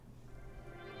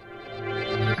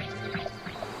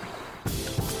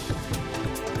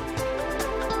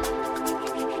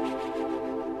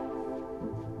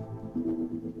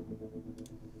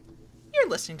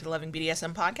listening to the Loving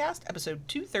BDSM podcast, episode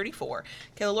 234.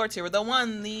 Kayla Lords here with the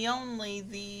one, the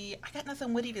only, I got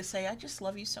nothing witty to say. I just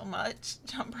love you so much,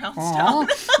 John Brownstone.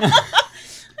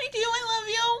 I do. I love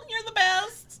you. You're the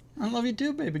best. I love you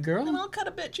too, baby girl. And I'll cut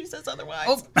a bitch who says otherwise.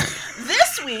 Oh.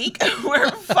 This week, we're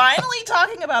finally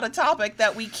talking about a topic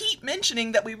that we keep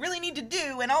mentioning that we really need to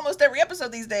do in almost every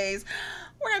episode these days.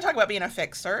 We're going to talk about being a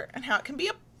fixer and how it can be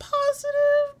a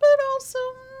positive, but also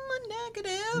a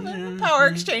negative and a power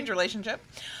exchange relationship.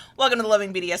 Welcome to the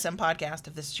Loving BDSM podcast.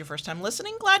 If this is your first time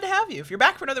listening, glad to have you. If you're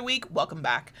back for another week, welcome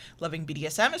back. Loving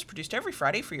BDSM is produced every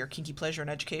Friday for your kinky pleasure and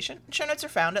education. Show notes are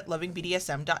found at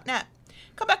lovingbdsm.net.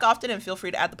 Come back often and feel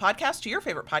free to add the podcast to your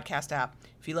favorite podcast app.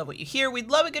 If you love what you hear, we'd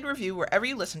love a good review wherever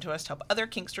you listen to us to help other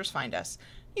kinksters find us.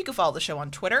 You can follow the show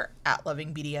on Twitter at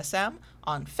LovingBDSM,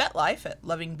 on FetLife at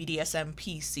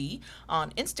LovingBDSMPC,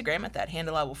 on Instagram at that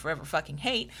handle I will forever fucking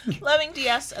hate,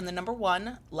 LovingDS and the number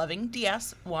 1,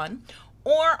 LovingDS1,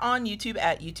 or on YouTube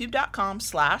at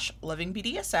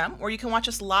youtube.com/LovingBDSM, where you can watch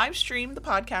us live stream the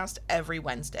podcast every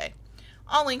Wednesday.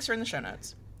 All links are in the show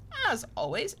notes. As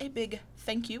always, a big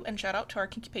thank you and shout out to our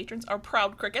kinky patrons, our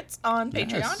proud crickets on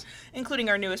Patreon, including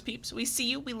our newest peeps. We see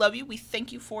you, we love you, we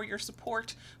thank you for your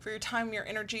support, for your time, your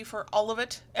energy, for all of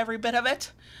it, every bit of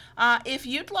it. If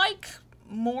you'd like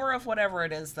more of whatever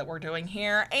it is that we're doing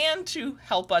here and to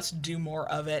help us do more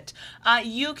of it,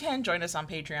 you can join us on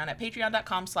Patreon at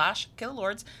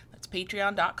patreon.com/KaylaLords.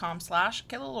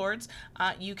 Patreon.com/KaylaLords.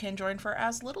 You can join for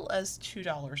as little as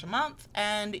 $2 a month,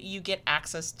 and you get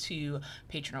access to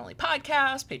patron-only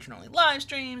podcasts, patron-only live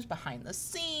streams, behind the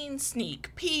scenes,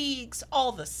 sneak peeks,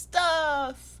 all the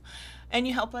stuff. And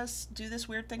you help us do this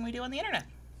weird thing we do on the internet.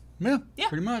 Yeah.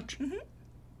 Pretty much. Mm-hmm.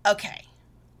 Okay.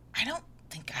 I don't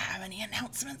think I have any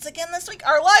announcements again this week.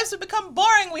 Our lives have become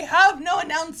boring. We have no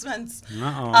announcements.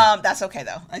 That's okay,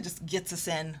 though. It just gets us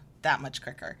in that much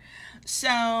quicker.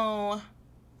 So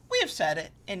we have said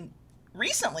it, and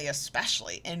recently,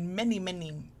 especially in many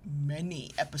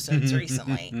episodes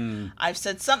recently, I've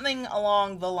said something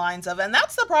along the lines of, and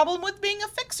that's the problem with being a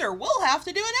fixer. We'll have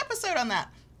to do an episode on that.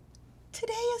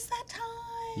 Today is that time.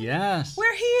 Yes.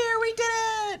 We're here. We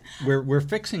did it. We're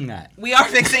fixing that. We are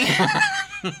fixing it.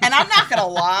 And I'm not going to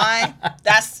lie.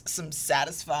 That's some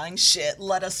satisfying shit.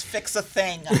 Let us fix a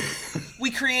thing.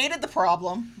 We created the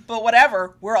problem, but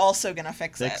whatever. We're also going to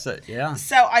fix it. Fix it, yeah.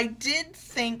 So I did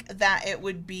think that it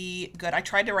would be good. I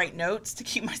tried to write notes to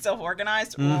keep myself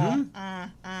organized. I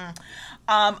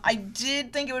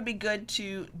did think it would be good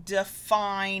to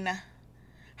define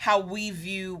how we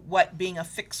view what being a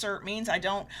fixer means.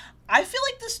 I feel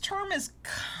like this term is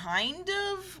kind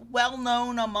of well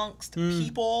known amongst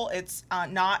people. It's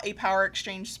not a power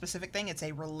exchange specific thing. It's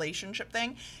a relationship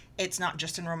thing. It's not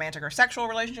just in romantic or sexual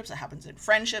relationships. It happens in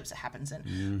friendships. It happens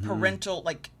in parental,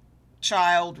 like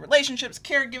child relationships,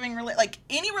 caregiving, like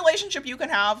any relationship you can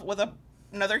have with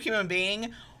another human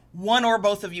being. One or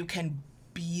both of you can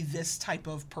be this type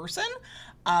of person.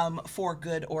 For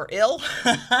good or ill.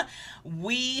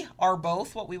 We are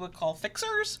both what we would call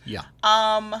fixers. Yeah.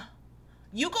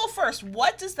 You go first.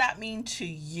 What does that mean to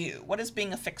you? What does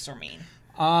being a fixer mean?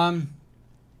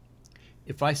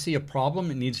 If I see a problem,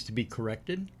 it needs to be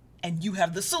corrected. And you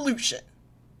have the solution.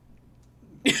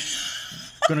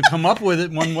 Going to come up with it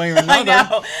one way or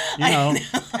another. I know.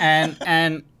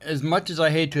 And as much as I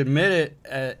hate to admit it,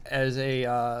 as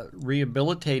a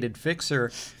rehabilitated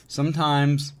fixer,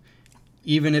 sometimes,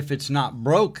 even if it's not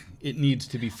broke, it needs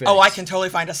to be fixed. Oh, I can totally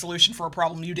find a solution for a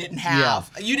problem you didn't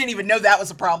have. Yeah. You didn't even know that was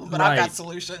a problem, but I've got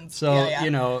solutions. So,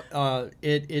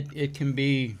 it can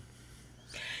be...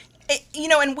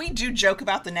 and we do joke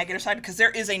about the negative side because there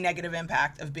is a negative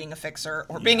impact of being a fixer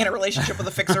or being in a relationship with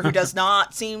a fixer who does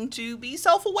not seem to be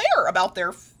self-aware about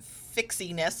their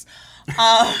fixiness.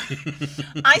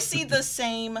 I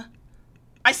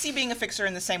see being a fixer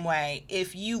in the same way.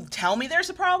 If you tell me there's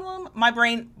a problem, my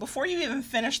brain, before you even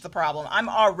finish the problem, I'm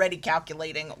already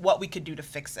calculating what we could do to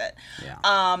fix it.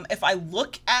 Yeah. If I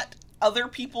look at other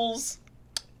people's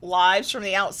lives from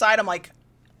the outside, I'm like,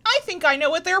 I think I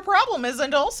know what their problem is,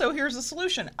 and also here's a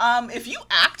solution. If you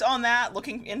act on that,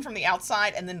 looking in from the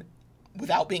outside, and then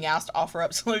without being asked to offer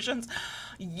up solutions,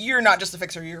 you're not just a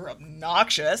fixer, you're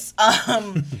obnoxious.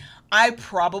 I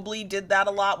probably did that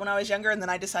a lot when I was younger, and then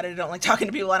I decided I don't like talking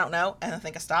to people I don't know, and I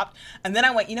think I stopped. And then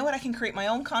I went, you know what, I can create my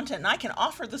own content, and I can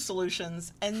offer the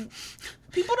solutions, and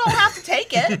people don't have to take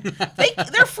it.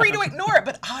 They're free to ignore it,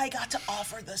 but I got to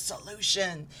offer the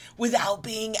solution without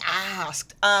being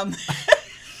asked.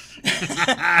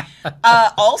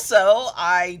 Also,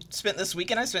 I spent this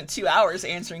weekend, I spent 2 hours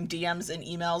answering DMs and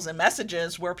emails and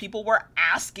messages where people were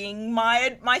asking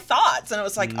my thoughts. And it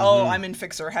was like, oh, I'm in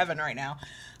fixer heaven right now.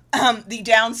 The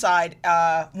downside,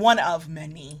 one of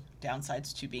many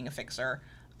downsides to being a fixer,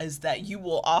 is that you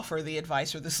will offer the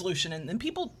advice or the solution, and then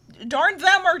people, darn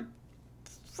them, are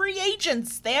free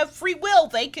agents. They have free will.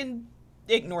 They can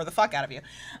ignore the fuck out of you.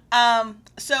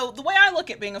 So the way I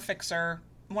look at being a fixer,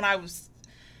 when I was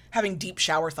having deep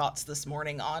shower thoughts this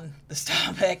morning on this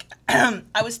topic,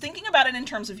 I was thinking about it in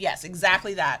terms of, yes,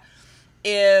 exactly that.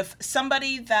 If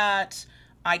somebody that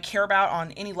I care about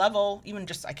on any level, even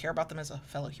just I care about them as a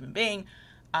fellow human being,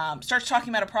 starts talking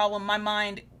about a problem, my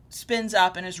mind spins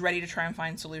up and is ready to try and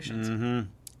find solutions. Mm-hmm.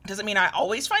 Doesn't mean I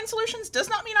always find solutions. Does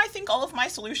not mean I think all of my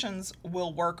solutions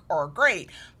will work or are great,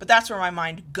 but that's where my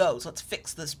mind goes. Let's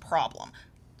fix this problem.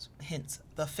 Hence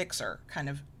the fixer kind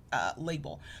of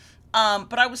label.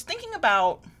 But I was thinking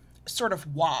about sort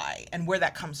of why and where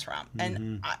that comes from.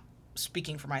 And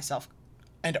speaking for myself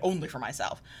and only for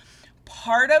myself,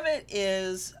 part of it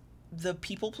is the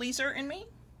people pleaser in me.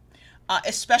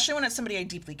 Especially when it's somebody I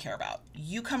deeply care about.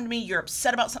 You come to me, you're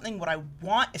upset about something. What I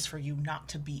want is for you not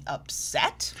to be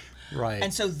upset. Right.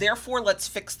 And so therefore, let's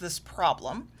fix this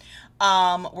problem.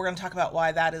 We're going to talk about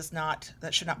why that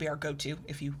should not be our go-to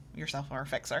if you yourself are a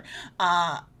fixer.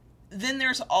 Then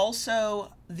there's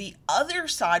also the other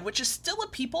side, which is still a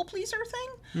people pleaser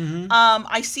thing. Mm-hmm.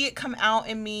 I see it come out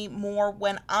in me more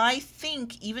when I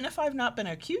think, even if I've not been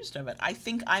accused of it, I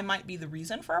think I might be the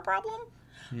reason for a problem.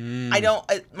 I don't,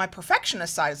 my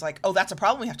perfectionist side is like, oh, that's a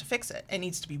problem. We have to fix it. It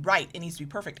needs to be right. It needs to be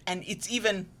perfect. And it's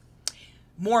even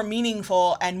more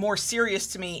meaningful and more serious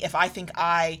to me if I think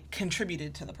I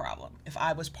contributed to the problem, if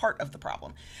I was part of the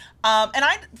problem.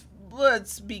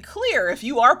 Let's be clear, if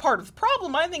you are part of the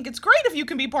problem, I think it's great if you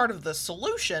can be part of the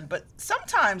solution. But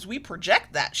sometimes we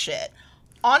project that shit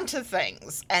onto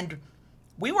things, and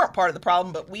we weren't part of the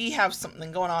problem, but we have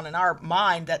something going on in our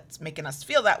mind that's making us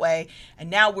feel that way. And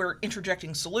now we're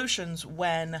interjecting solutions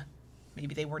when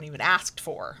maybe they weren't even asked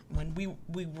for. When we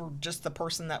were just the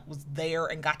person that was there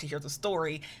and got to hear the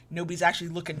story. Nobody's actually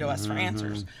looking to us for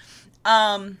answers.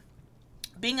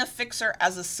 Being a fixer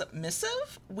as a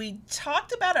submissive, we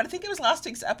talked about it. I think it was last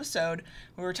week's episode.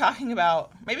 We were talking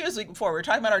about, maybe it was the week before, we were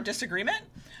talking about our disagreement,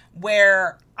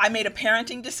 where I made a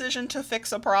parenting decision to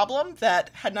fix a problem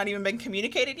that had not even been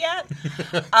communicated yet.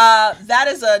 That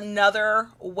is another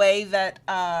way that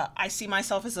I see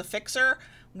myself as a fixer.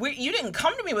 You didn't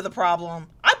come to me with a problem.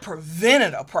 I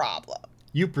prevented a problem.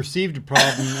 You perceived a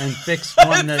problem and fixed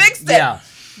one that... Fixed it. Yeah.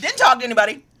 Didn't talk to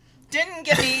anybody. Didn't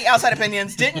get any outside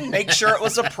opinions. Didn't make sure it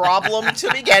was a problem to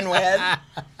begin with.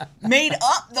 Made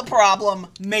up the problem.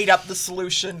 Made up the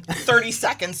solution. 30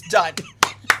 seconds. Done.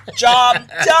 Job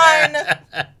done.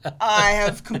 I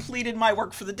have completed my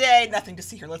work for the day. Nothing to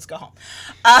see here. Let's go home.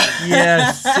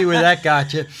 Yes. See where that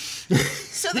got you.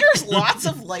 So there's lots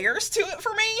of layers to it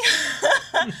for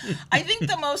me. I think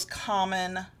the most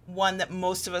common one that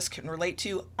most of us can relate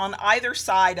to on either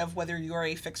side of whether you're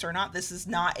a fixer or not, this is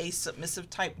not a submissive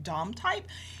type, dom type.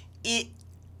 It,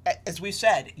 as we've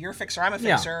said, you're a fixer, I'm a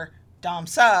fixer, dom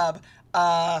sub,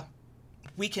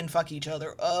 we can fuck each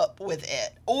other up with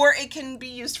it. Or it can be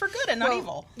used for good and not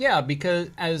evil. Yeah, because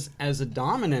as a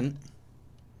dominant,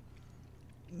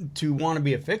 to want to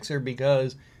be a fixer,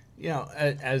 because, you know,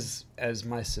 as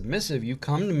my submissive, you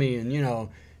come to me and, you know,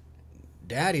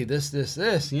 Daddy,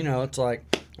 this, you know, it's like,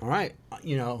 all right,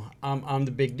 you know, I'm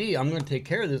the big D. I'm going to take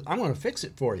care of this. I'm going to fix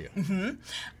it for you. Mm-hmm.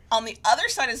 On the other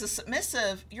side, as a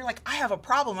submissive, you're like, I have a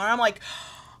problem. And I'm like,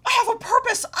 I have a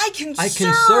purpose. I can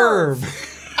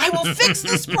serve. I will fix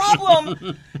this problem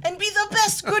and be the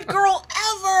best good girl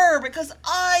ever because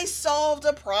I solved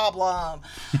a problem.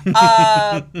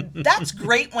 That's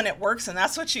great when it works and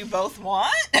that's what you both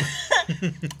want.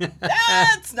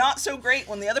 That's not so great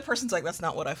when the other person's like, that's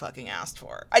not what I fucking asked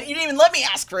for. You didn't even let me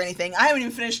ask for anything. I haven't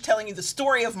even finished telling you the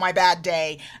story of my bad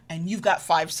day and you've got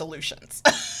 5 solutions.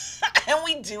 And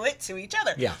we do it to each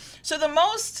other. Yeah. So the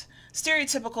most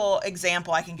stereotypical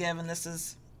example I can give, and this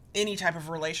is any type of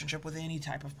relationship with any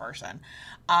type of person.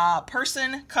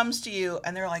 Person comes to you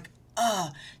and they're like,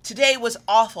 today was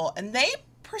awful. And they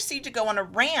proceed to go on a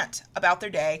rant about their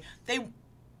day.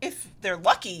 If they're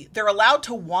lucky, they're allowed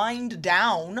to wind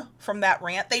down from that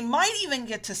rant. They might even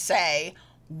get to say,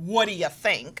 what do you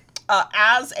think?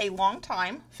 As a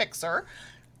longtime fixer,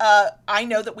 I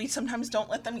know that we sometimes don't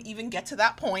let them even get to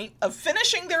that point of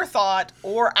finishing their thought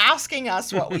or asking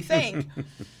us what we think.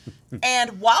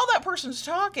 And while that person's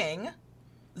talking,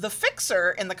 the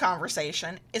fixer in the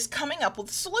conversation is coming up with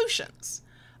solutions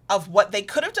of what they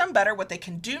could have done better, what they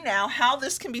can do now, how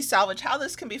this can be salvaged, how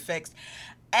this can be fixed.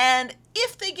 And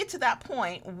if they get to that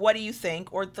point, what do you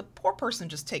think? Or the poor person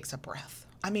just takes a breath.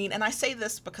 I mean, and I say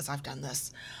this because I've done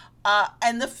this.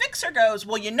 And the fixer goes,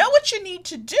 well, you know what you need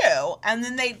to do. And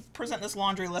then they present this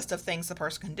laundry list of things the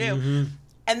person can do. Mm-hmm.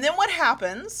 And then what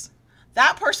happens?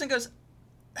 That person goes,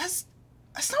 that's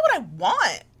not what I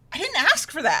want. I didn't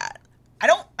ask for that. I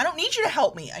don't need you to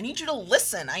help me. I need you to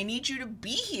listen. I need you to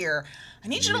be here. I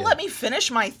need you to let me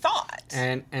finish my thought.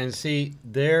 And see,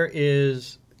 there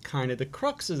is kind of the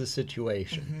crux of the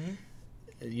situation.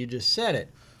 Mm-hmm. You just said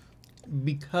it.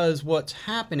 Because what's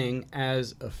happening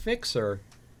as a fixer,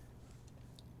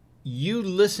 you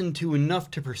listen to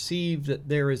enough to perceive that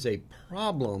there is a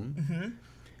problem. Mm-hmm.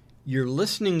 Your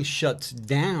listening shuts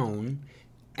down,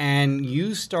 and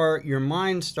your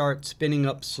mind starts spinning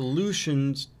up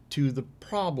solutions to the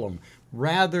problem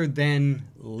rather than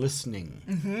listening.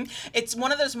 Mm-hmm. It's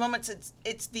one of those moments.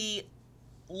 It's the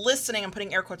listening. I'm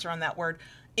putting air quotes around that word.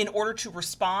 In order to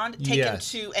respond, taken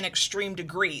to an extreme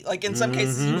degree. Like in some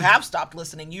cases, you have stopped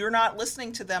listening. You're not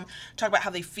listening to them talk about how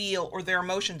they feel or their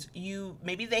emotions.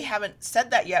 Maybe they haven't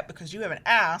said that yet because you haven't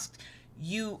asked.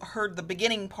 You heard the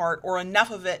beginning part or enough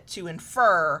of it to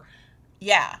infer,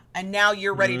 and now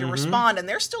you're ready to respond, and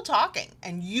they're still talking,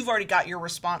 and you've already got your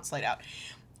response laid out.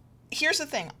 Here's the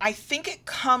thing. I think it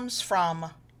comes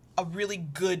from a really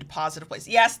good, positive place.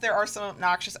 Yes, there are some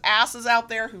obnoxious asses out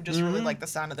there who just really like the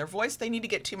sound of their voice. They need to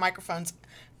get 2 microphones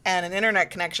and an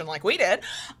internet connection like we did.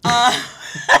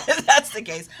 If that's the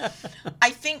case. I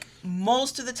think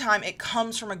most of the time it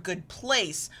comes from a good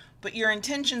place, but your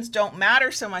intentions don't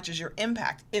matter so much as your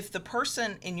impact. If the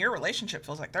person in your relationship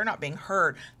feels like they're not being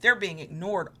heard, they're being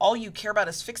ignored, all you care about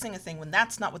is fixing a thing when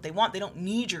that's not what they want, they don't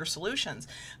need your solutions,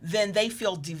 then they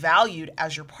feel devalued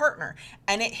as your partner.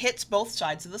 And it hits both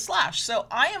sides of the slash. So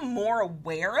I am more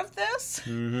aware of this.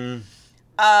 Mm-hmm.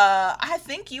 I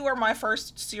think you are my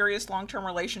first serious long-term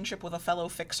relationship with a fellow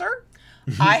fixer.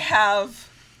 I have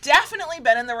definitely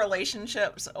been in the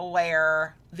relationships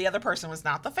where the other person was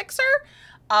not the fixer.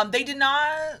 They did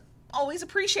not always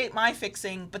appreciate my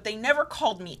fixing, but they never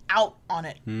called me out on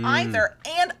it either.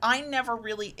 And I never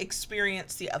really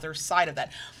experienced the other side of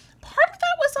that. Part of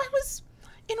that was I was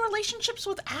in relationships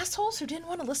with assholes who didn't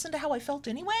want to listen to how I felt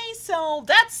anyway. So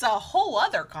that's a whole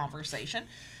other conversation.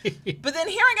 But then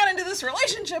here I got into this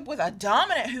relationship with a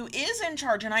dominant who is in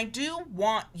charge. And I do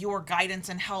want your guidance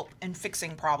and help in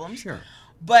fixing problems. Sure.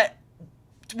 But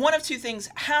one of two things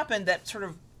happened that sort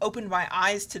of opened my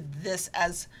eyes to this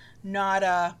as not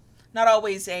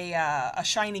always a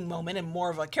shining moment and more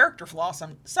of a character flaw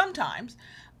sometimes,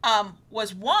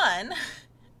 was one,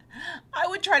 I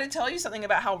would try to tell you something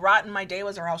about how rotten my day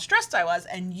was or how stressed I was,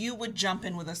 and you would jump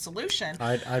in with a solution.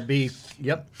 I'd be,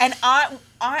 yep. And I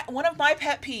one of my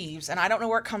pet peeves, and I don't know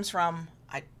where it comes from,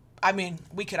 I mean,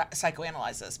 we could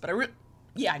psychoanalyze this, but I know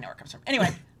where it comes from. Anyway,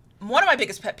 one of my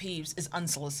biggest pet peeves is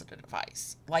unsolicited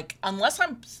advice. Like, unless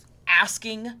I'm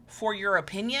asking for your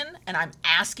opinion, and I'm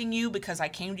asking you because I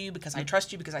came to you because I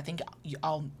trust you because I think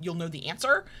you'll know the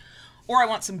answer, or I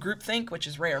want some groupthink, which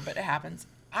is rare, but it happens.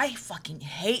 I fucking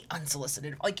hate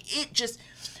unsolicited. Like, it just,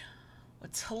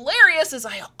 what's hilarious is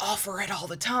I offer it all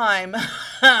the time.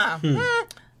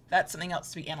 That's something else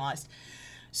to be analyzed.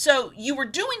 So you were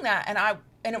doing that,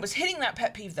 and it was hitting that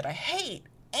pet peeve that I hate,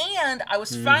 and I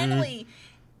was finally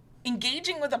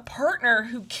engaging with a partner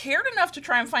who cared enough to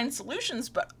try and find solutions,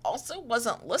 but also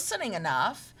wasn't listening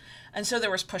enough. And so there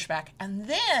was pushback. And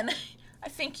then I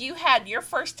think you had your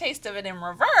first taste of it in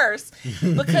reverse,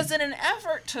 because in an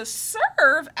effort to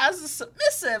serve as a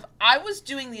submissive, I was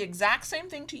doing the exact same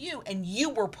thing to you, and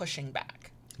you were pushing back.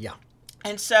 Yeah.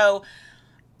 And so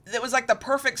it was like the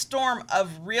perfect storm of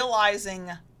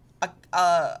realizing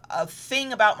a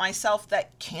thing about myself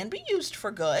that can be used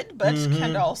for good, but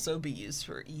can also be used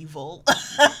for evil.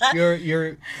 Your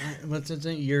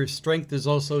strength is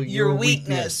also your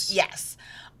weakness. Yes.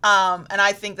 And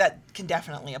I think that can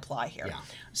definitely apply here. Yeah.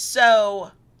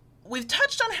 So we've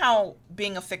touched on how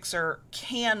being a fixer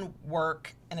can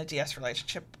work in a DS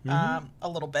relationship a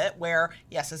little bit, where,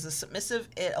 yes, as a submissive,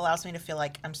 it allows me to feel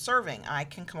like I'm serving. I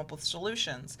can come up with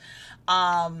solutions.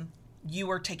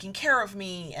 You are taking care of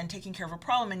me and taking care of a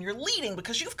problem, and you're leading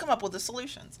because you've come up with the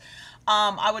solutions.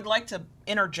 I would like to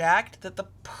interject that the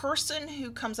person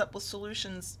who comes up with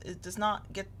solutions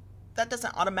that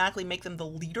doesn't automatically make them the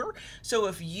leader. So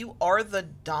if you are the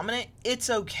dominant, it's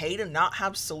okay to not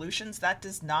have solutions. That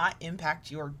does not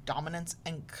impact your dominance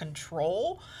and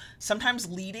control. Sometimes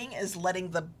leading is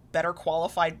letting the better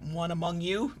qualified one among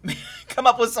you come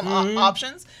up with some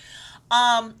options.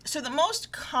 So the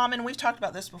most common, we've talked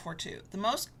about this before too, the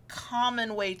most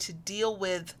common way to deal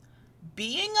with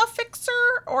being a fixer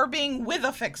or being with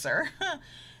a fixer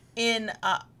in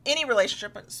any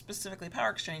relationship, but specifically power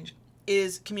exchange,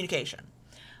 is communication.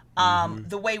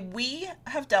 The way we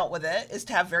have dealt with it is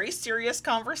to have very serious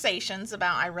conversations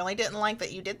about, I really didn't like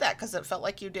that you did that because it felt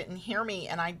like you didn't hear me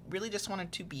and I really just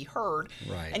wanted to be heard.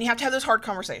 Right. And you have to have those hard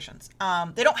conversations.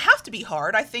 They don't have to be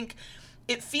hard. I think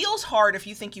it feels hard if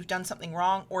you think you've done something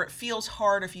wrong, or it feels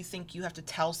hard if you think you have to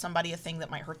tell somebody a thing that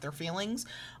might hurt their feelings.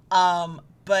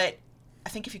 But I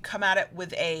think if you come at it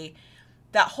with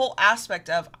that whole aspect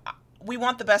of, we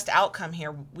want the best outcome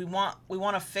here. We want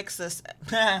to fix this,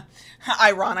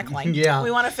 ironically. Yeah. We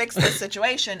want to fix this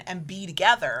situation and be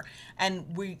together,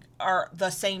 and we are the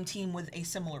same team with a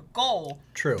similar goal.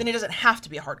 True. Then it doesn't have to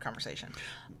be a hard conversation.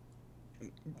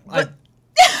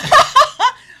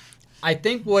 I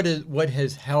think what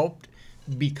has helped,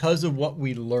 because of what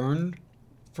we learned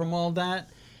from all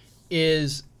that,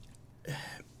 is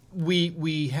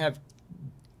we have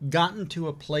gotten to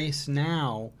a place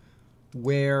now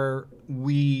where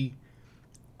we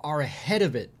are ahead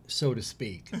of it, so to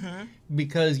speak. Mm-hmm.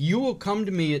 Because you will come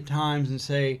to me at times and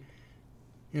say,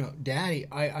 Daddy,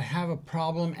 I have a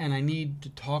problem and I need to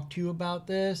talk to you about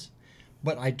this,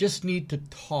 but I just need to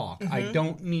talk. Mm-hmm. I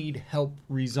don't need help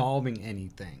resolving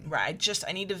anything. Right.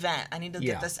 I need to vent. I need to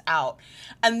get this out.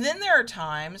 And then there are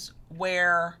times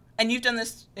where, and you've done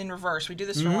this in reverse, we do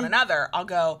this for one another, I'll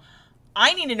go,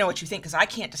 I need to know what you think because I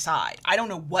can't decide. I don't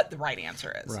know what the right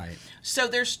answer is. Right. So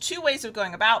there's two ways of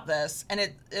going about this, and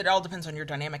it all depends on your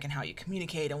dynamic and how you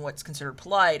communicate and what's considered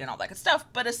polite and all that good stuff.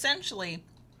 But essentially,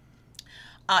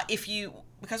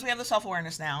 because we have the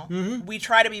self-awareness now, we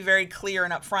try to be very clear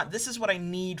and upfront. This is what I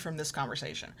need from this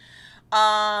conversation.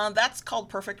 That's called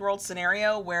perfect world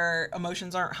scenario, where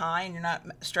emotions aren't high and you're not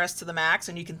stressed to the max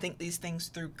and you can think these things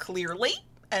through clearly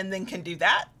and then can do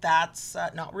that. That's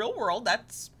not real world.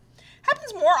 That's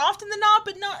happens more often than not,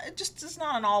 but it just is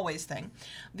not an always thing.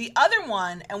 The other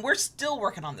one, and we're still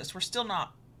working on this, we're still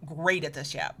not great at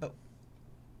this yet, but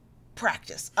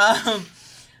practice,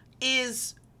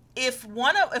 is if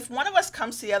one of us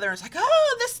comes together and is like,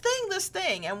 oh, this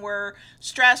thing, and we're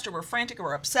stressed or we're frantic or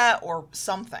we're upset or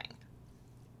something,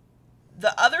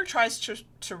 the other tries to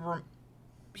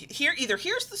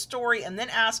hears the story and then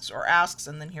asks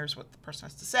and then hears what the person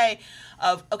has to say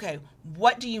of, okay,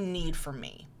 what do you need from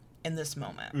me in this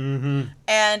moment? Mm-hmm.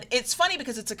 And it's funny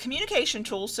because it's a communication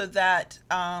tool so that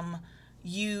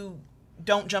you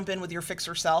don't jump in with your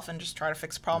fixer self and just try to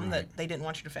fix a problem that they didn't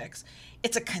want you to fix.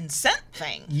 It's a consent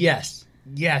thing. Yes.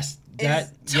 It's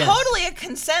totally a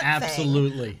consent thing.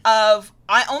 Absolutely. Of,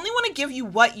 I only want to give you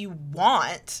what you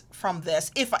want from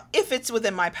this if it's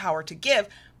within my power to give.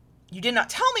 You did not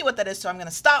tell me what that is, so I'm going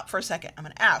to stop for a second. I'm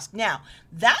going to ask. Now,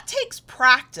 that takes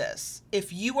practice.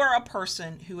 If you are a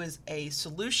person who is a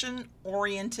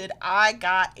solution-oriented, I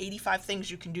got 85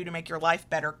 things you can do to make your life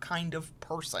better kind of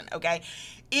person, okay?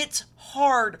 It's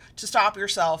hard to stop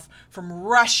yourself from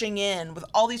rushing in with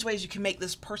all these ways you can make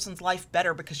this person's life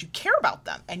better because you care about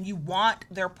them and you want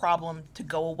their problem to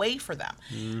go away for them.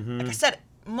 Mm-hmm. Like I said,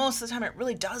 most of the time it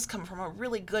really does come from a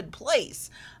really good place.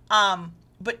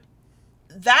 But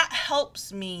that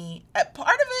helps me.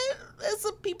 Part of it is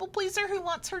a people pleaser who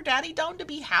wants her daddy Dom to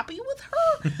be happy with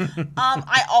her.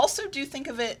 I also do think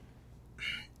of it,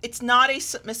 it's not a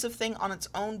submissive thing on its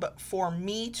own, but for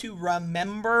me to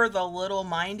remember the little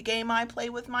mind game I play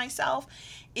with myself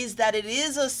is that it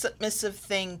is a submissive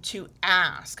thing to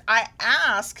ask. I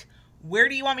ask, where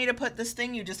do you want me to put this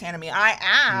thing you just handed me? I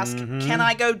ask, can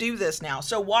I go do this now?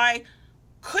 So why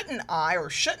couldn't I or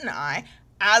shouldn't I,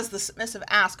 as the submissive,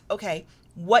 ask, okay,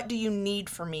 what do you need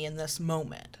from me in this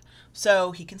moment?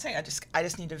 So he can say, I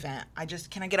just need to vent.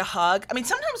 Can I get a hug? I mean,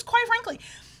 sometimes, quite frankly,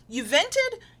 you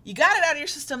vented, you got it out of your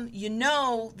system, you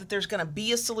know that there's going to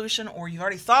be a solution, or you've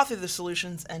already thought through the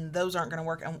solutions and those aren't going to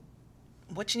work. And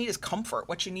what you need is comfort.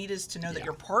 What you need is to know that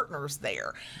your partner's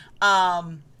there.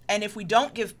 And if we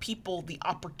don't give people the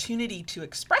opportunity to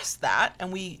express that,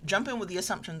 and we jump in with the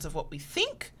assumptions of what we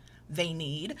think they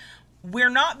need, we're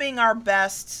not being our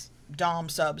best dom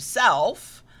sub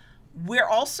self. We're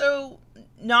also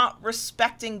not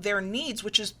respecting their needs,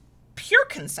 which is pure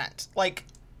consent. Like,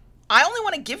 I only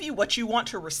want to give you what you want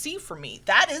to receive from me.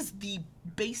 That is the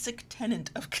basic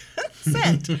tenet of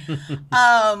consent.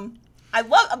 I'm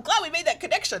glad we made that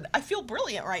connection. I feel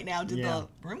brilliant right now. Did the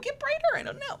room get brighter? I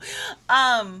don't know.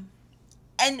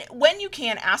 And when you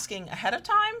can, asking ahead of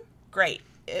time, great.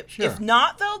 If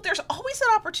not, though, there's always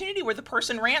that opportunity where the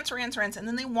person rants, and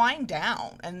then they wind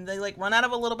down and they run out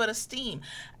of a little bit of steam.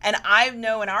 And I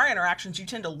know in our interactions, you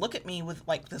tend to look at me with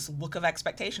this look of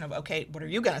expectation of, okay, what are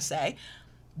you going to say?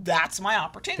 That's my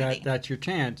opportunity. That's your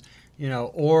chance,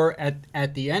 or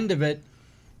at the end of it,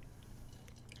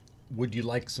 would you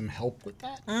like some help with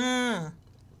that?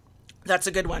 That's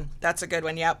a good one.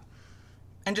 Yep.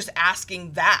 And just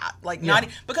asking that, like, not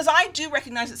because I do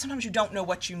recognize that sometimes you don't know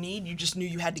what you need. You just knew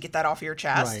you had to get that off your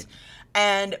chest. Right.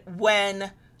 And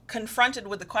when confronted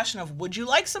with the question of, would you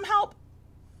like some help?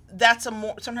 That's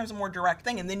sometimes a more direct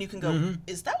thing. And then you can go,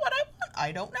 is that what I want?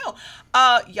 I don't know.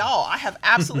 Y'all, I have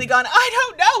absolutely gone, I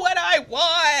don't know what I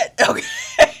want.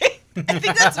 Okay. I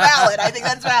think that's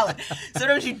valid.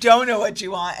 Sometimes you don't know what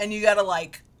you want and you got to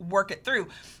like work it through.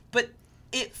 But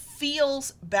it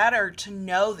feels better to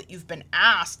know that you've been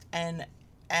asked and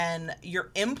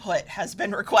your input has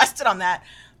been requested on that,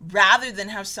 rather than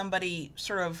have somebody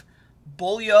sort of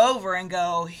bowl you over and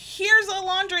go, here's a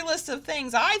laundry list of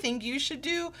things. I think you should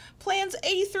do plans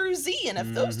A through Z. And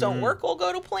if those don't work, we'll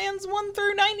go to plans 1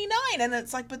 through 99. And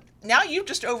it's like, but now you've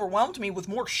just overwhelmed me with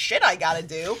more shit I got to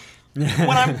do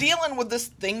when I'm dealing with this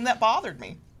thing that bothered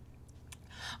me.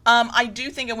 I do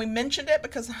think, and we mentioned it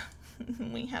because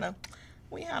we had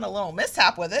a little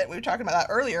mishap with it. We were talking about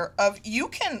that earlier, of you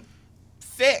can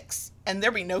fix and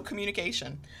there be no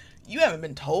communication. You haven't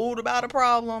been told about a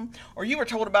problem, or you were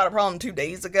told about a problem 2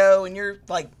 days ago and you're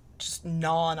like just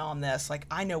gnawing on this. Like,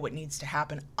 I know what needs to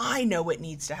happen.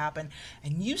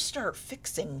 And you start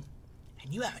fixing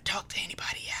and you haven't talked to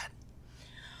anybody yet.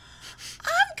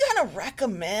 I'm going to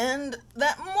recommend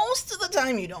that most of the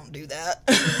time you don't do that.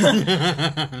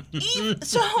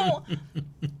 So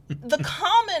the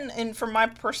common, and from my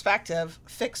perspective,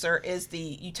 fixer is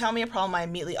you tell me a problem, I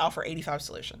immediately offer 85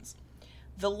 solutions.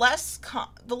 The less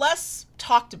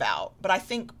talked about, but I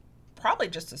think probably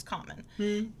just as common,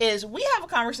 is we have a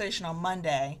conversation on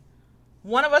Monday.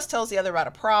 One of us tells the other about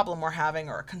a problem we're having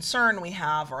or a concern we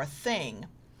have or a thing.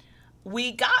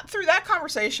 We got through that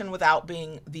conversation without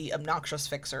being the obnoxious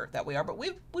fixer that we are, but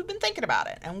we've been thinking about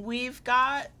it and we've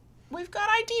got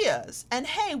ideas. And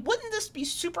hey, wouldn't this be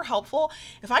super helpful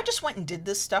if I just went and did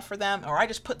this stuff for them, or I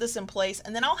just put this in place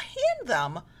and then I'll hand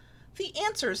them the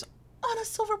answers on a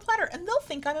silver platter and they'll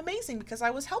think I'm amazing because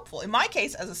I was helpful. In my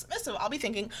case, as a submissive, I'll be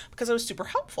thinking because I was super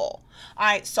helpful.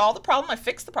 I saw the problem, I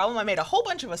fixed the problem, I made a whole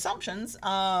bunch of assumptions,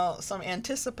 some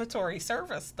anticipatory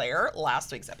service there,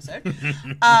 last week's episode,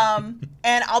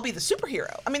 and I'll be the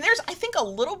superhero. I mean, there's, I think, a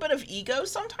little bit of ego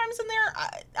sometimes in there.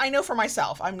 I know for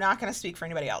myself, I'm not going to speak for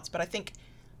anybody else, but I think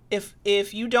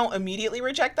if you don't immediately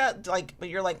reject that, like, but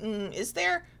you're like, is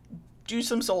there, do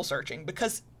some soul searching,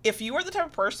 because if you are the type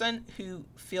of person who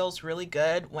feels really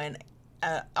good when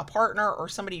a partner or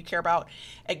somebody you care about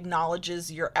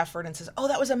acknowledges your effort and says, oh,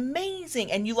 that was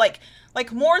amazing, and you like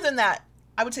more than that,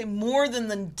 I would say more than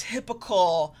the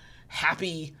typical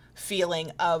happy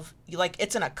feeling of, like,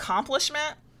 it's an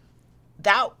accomplishment,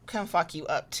 that can fuck you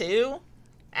up too.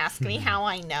 Ask me how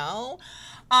I know.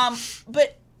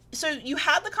 But so you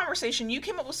had the conversation, you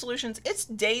came up with solutions, it's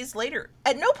days later.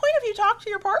 At no point have you talked to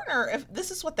your partner if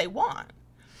this is what they want.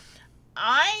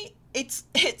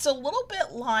 It's a little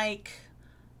bit like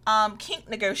kink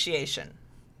negotiation.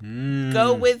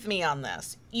 Go with me on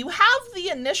this. You have the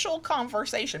initial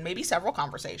conversation, maybe several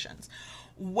conversations,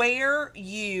 where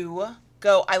you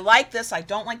go, I like this, I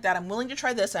don't like that, I'm willing to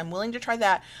try this, I'm willing to try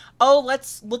that. Oh,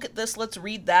 let's look at this, let's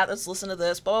read that, let's listen to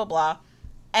this, blah, blah, blah.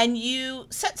 And you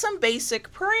set some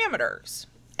basic parameters.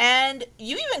 And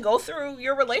you even go through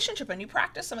your relationship and you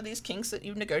practice some of these kinks that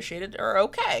you've negotiated are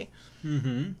okay.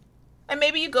 Mm-hmm. And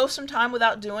maybe you go some time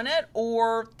without doing it,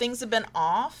 or things have been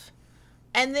off.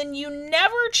 And then you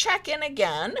never check in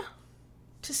again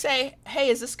to say, hey,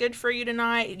 is this good for you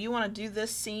tonight? Do you want to do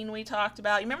this scene we talked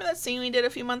about? You remember that scene we did a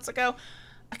few months ago?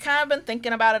 I kind of been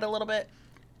thinking about it a little bit.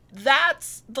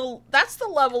 That's the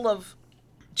level of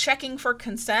checking for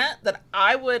consent that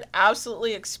I would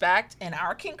absolutely expect in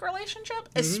our kink relationship,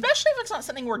 especially if it's not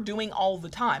something we're doing all the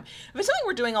time. If it's something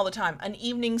we're doing all the time, an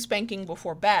evening spanking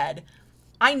before bed,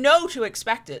 I know to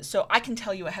expect it. So I can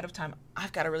tell you ahead of time,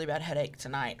 I've got a really bad headache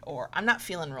tonight, or I'm not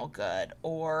feeling real good,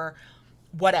 or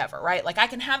whatever, right? Like, I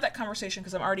can have that conversation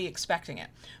because I'm already expecting it.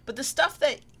 But the stuff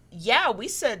that, we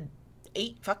said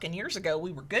 8 fucking years ago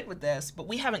we were good with this, but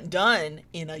we haven't done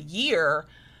in a year,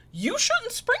 you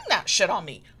shouldn't spring that shit on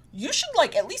me. You should,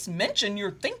 like, at least mention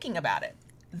you're thinking about it.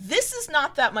 This is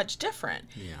not that much different.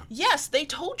 Yeah. Yes, they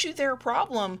told you their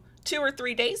problem 2 or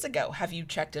 3 days ago. Have you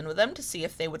checked in with them to see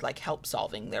if they would, like, help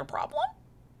solving their problem?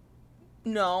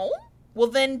 No. Well,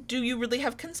 then do you really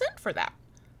have consent for that?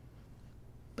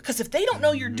 Because if they don't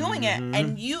know you're doing it,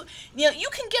 and you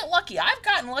can get lucky. I've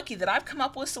gotten lucky that I've come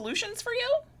up with solutions for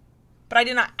you, but I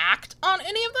did not act on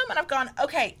any of them. And I've gone,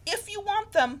 okay, if you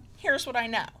want them, here's what I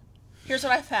know. Here's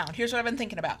what I found. Here's what I've been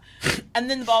thinking about. And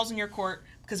then the ball's in your court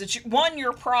because it's, 1,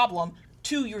 your problem,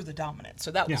 2, you're the dominant.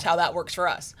 So that was how that works for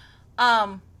us.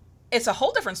 It's a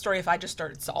whole different story if I just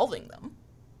started solving them.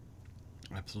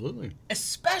 Absolutely.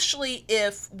 Especially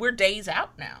if we're days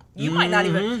out now. You might not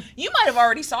even, you might have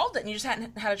already solved it and you just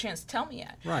hadn't had a chance to tell me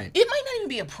yet. Right. It might not even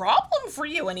be a problem for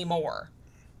you anymore.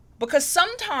 Because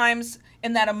sometimes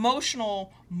in that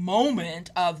emotional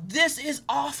moment of this is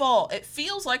awful, it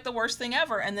feels like the worst thing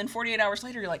ever. And then 48 hours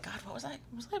later, you're like, God, what was I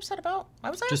upset about?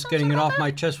 Why was I Just upset getting it about off that? my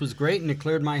chest was great, and it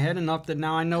cleared my head enough that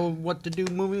now I know what to do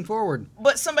moving forward.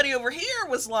 But somebody over here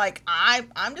was like,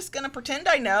 I'm just going to pretend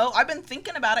I know. I've been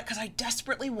thinking about it because I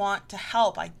desperately want to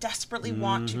help. I desperately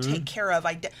want to take care of.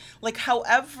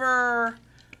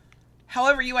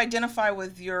 However you identify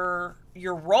with your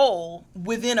role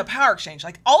within a power exchange.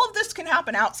 Like, all of this can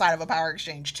happen outside of a power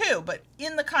exchange too, but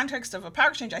in the context of a power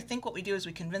exchange, I think what we do is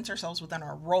we convince ourselves within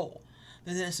our role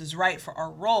that this is right for our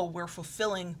role. We're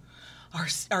fulfilling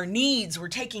our needs, we're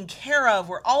taking care of,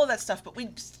 we're all of that stuff, but we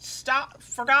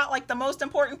forgot like the most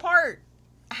important part.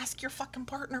 Ask your fucking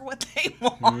partner what they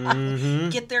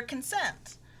want. Get their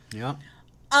consent. Yeah.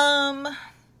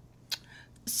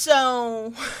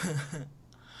 So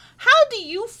how do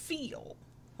you feel?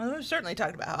 Well, we've certainly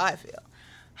talked about how I feel.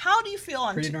 How do you feel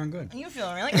on Pretty darn good. You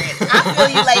feel really great. I'll feel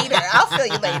you later. I'll feel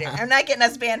you later. I'm not getting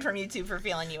us banned from YouTube for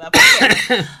feeling you up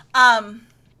here.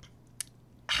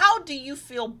 How do you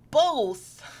feel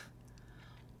both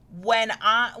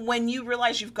when you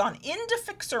realize you've gone into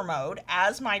fixer mode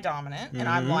as my dominant, and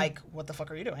I'm like, what the fuck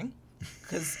are you doing?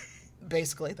 Because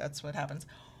basically that's what happens.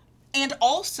 And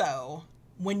also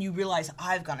when you realize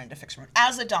I've gone into fixer mode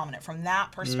as a dominant, from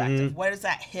that perspective, what does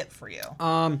that hit for you?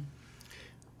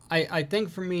 I think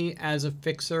for me as a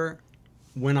fixer,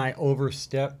 when I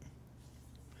overstep,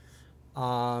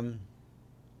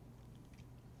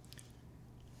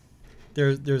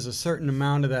 there's a certain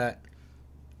amount of that,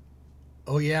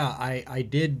 oh yeah, I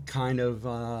did kind of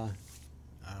go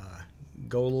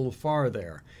a little far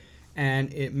there.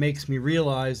 And it makes me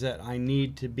realize that I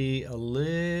need to be a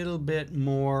little bit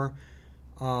more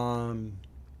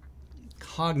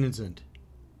cognizant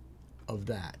of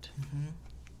that.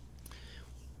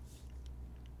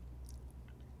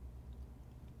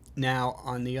 Now,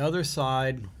 on the other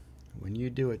side, when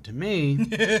you do it to me,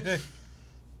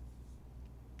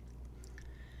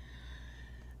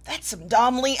 that's some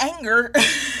Domly anger.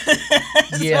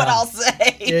 That's what I'll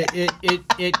say.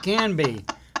 It can be.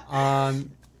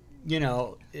 You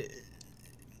know,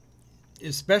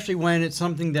 especially when it's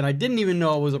something that I didn't even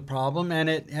know was a problem and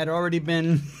it had already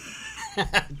been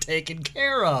taken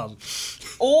care of.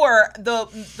 Or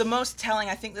the most telling,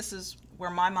 I think this is where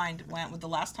my mind went with the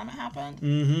last time it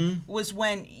happened, was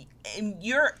when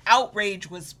your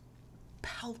outrage was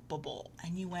palpable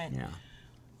and you went,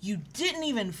 you didn't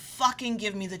even fucking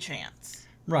give me the chance.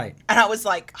 Right. And I was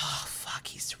like, oh, fuck,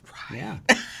 he's right. Yeah.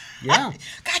 Yeah.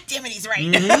 God damn it, he's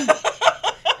right.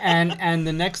 And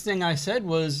the next thing I said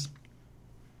was,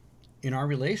 in our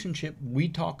relationship, we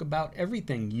talk about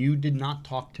everything. You did not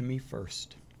talk to me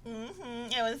first.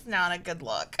 It was not a good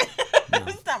look. No. It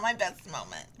was not my best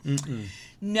moment.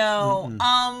 No.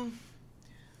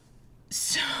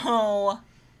 So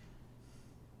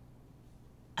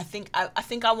I think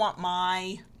I want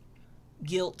my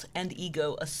guilt and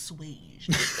ego assuaged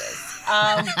with this.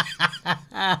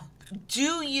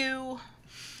 Do you?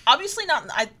 Obviously not.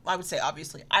 I would say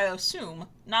obviously. I assume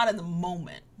not in the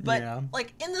moment, but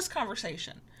like in this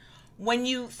conversation, when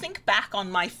you think back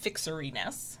on my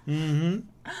fixeriness,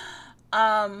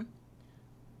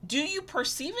 do you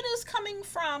perceive it as coming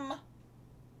from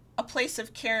a place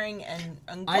of caring and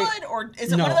good, or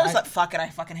is it one of those like, fuck it, I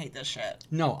fucking hate this shit?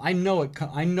 No, I know it.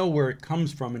 I know where it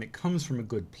comes from, and it comes from a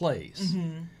good place.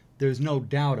 There's no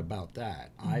doubt about that.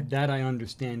 That I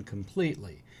understand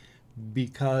completely,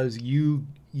 because you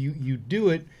do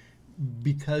it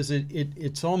because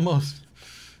it's almost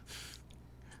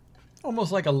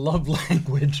like a love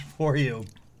language for you.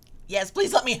 Yes,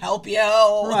 please let me help you.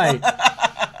 Right.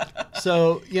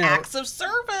 So, you know, acts of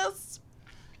service.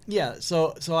 Yeah,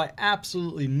 so I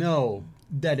absolutely know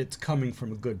that it's coming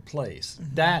from a good place.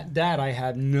 That I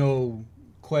have no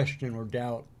question or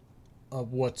doubt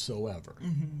of whatsoever.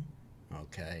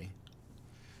 Okay.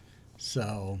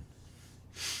 So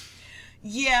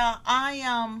yeah,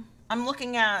 I'm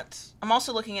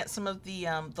also looking at some of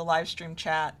the live stream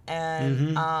chat,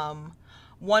 and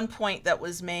one point that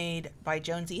was made by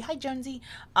Jonesy. Hi, Jonesy.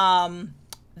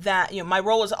 That, you know, my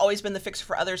role has always been the fixer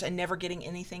for others and never getting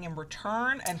anything in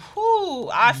return. And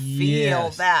I feel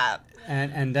that.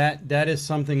 And that is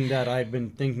something that I've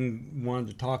been wanted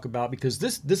to talk about, because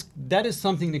that is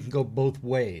something that can go both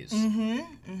ways.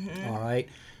 All right.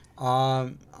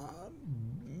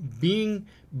 Being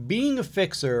a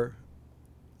fixer,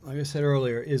 like I said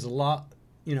earlier, is a lot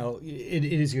it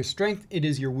is your strength, it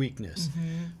is your weakness.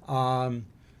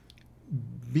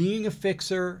 Being a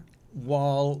fixer,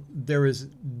 while there is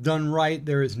done right,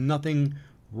 there is nothing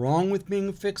wrong with being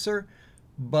a fixer,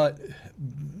 but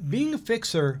being a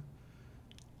fixer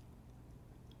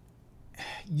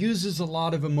uses a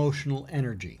lot of emotional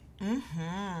energy.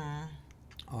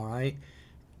 All right.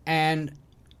 And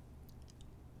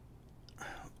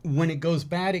when it goes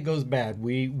bad, it goes bad.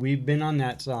 We've been on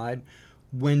that side.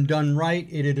 When done right,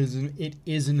 it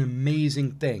is an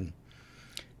amazing thing.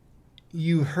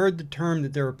 You heard the term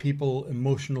that there are people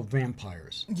emotional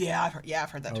vampires. Yeah, I've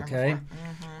heard that term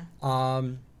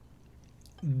before.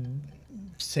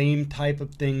 Same type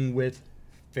of thing with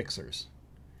fixers.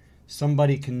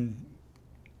 Somebody can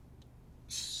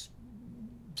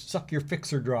suck your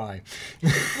fixer dry.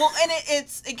 Well, and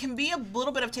it can be a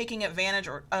little bit of taking advantage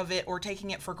of it or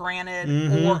taking it for granted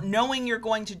or knowing you're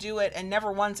going to do it and never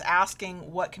once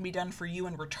asking what can be done for you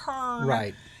in return.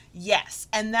 Right. Yes,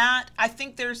 and that I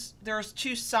think there's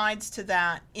two sides to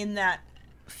that. In that,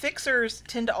 fixers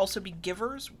tend to also be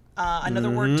givers. Another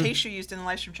word Taysha used in the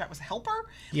live stream chat was helper.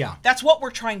 Yeah, that's what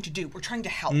we're trying to do. We're trying to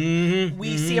help.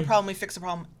 We see a problem, we fix a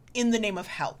problem in the name of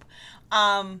help.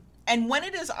 And when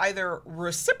it is either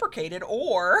reciprocated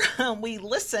or we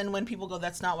listen when people go,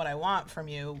 "That's not what I want from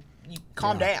you. You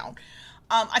calm down."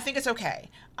 I think it's okay.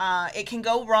 It can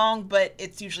go wrong, but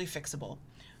it's usually fixable.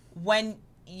 When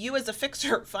you as a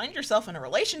fixer find yourself in a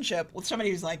relationship with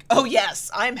somebody who's like, "Oh yes,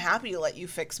 I'm happy to let you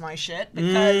fix my shit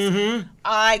because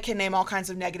I can name all kinds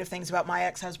of negative things about my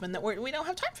ex-husband that we don't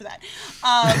have time for that."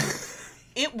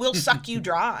 It will suck you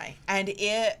dry, and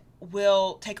it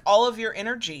will take all of your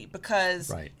energy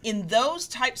because in those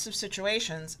types of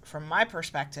situations, from my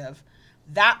perspective,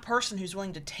 that person who's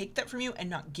willing to take that from you and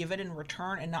not give it in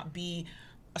return and not be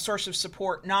a source of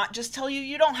support, not just tell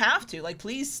you don't have to, like,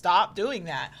 please stop doing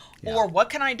that, or what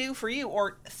can I do for you,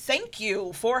 or thank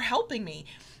you for helping me.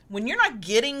 When you're not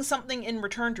getting something in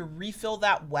return to refill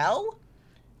that well,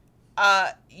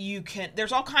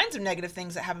 there's all kinds of negative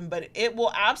things that happen, but it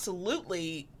will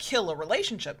absolutely kill a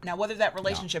relationship. Now, whether that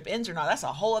relationship ends or not, that's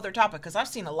a whole other topic, because I've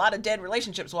seen a lot of dead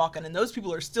relationships walking, and those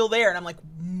people are still there, and I'm like,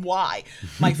 why?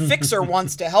 My fixer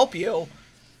wants to help you.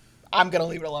 I'm going to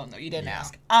leave it alone, though. You didn't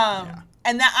ask.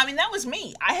 And that was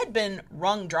me. I had been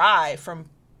wrung dry from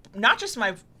not just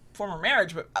my former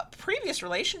marriage, but previous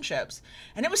relationships.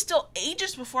 And it was still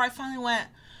ages before I finally went,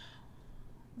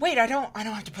 wait, I don't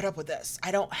have to put up with this. I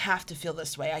don't have to feel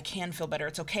this way. I can feel better.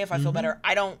 It's okay if I feel better.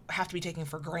 I don't have to be taken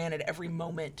for granted every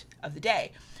moment of the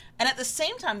day. And at the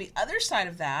same time, the other side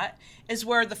of that is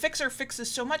where the fixer fixes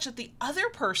so much that the other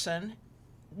person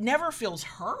never feels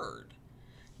heard.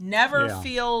 Never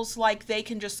feels like they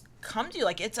can just come to you.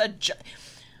 Like, it's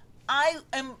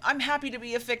I'm happy to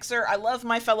be a fixer. I love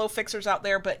my fellow fixers out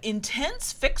there, but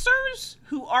intense fixers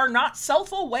who are not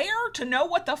self-aware to know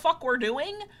what the fuck we're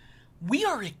doing, we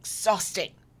are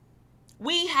exhausting.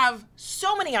 We have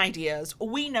so many ideas.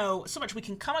 We know so much. We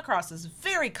can come across as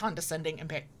very condescending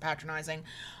and patronizing.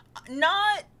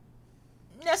 Not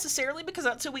necessarily because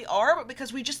that's who we are, but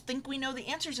because we just think we know the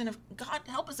answers. And if, God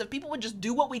help us, if people would just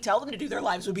do what we tell them to do, their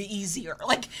lives would be easier.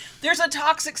 Like, there's a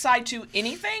toxic side to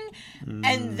anything,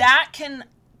 and that can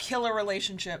kill a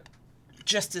relationship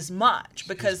just as much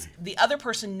because the other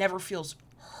person never feels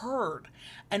heard,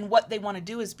 and what they want to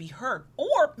do is be heard.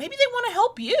 Or maybe they want to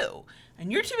help you,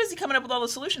 and you're too busy coming up with all the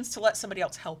solutions to let somebody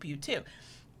else help you too.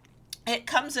 It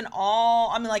comes in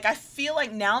all, I feel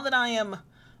like now that I am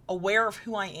aware of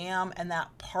who I am and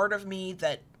that part of me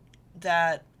that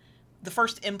the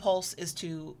first impulse is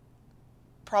to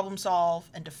problem solve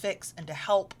and to fix and to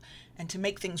help and to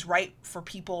make things right for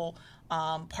people.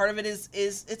 Part of it is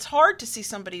it's hard to see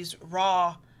somebody's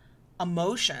raw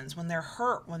emotions when they're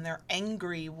hurt, when they're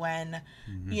angry, when,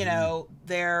 and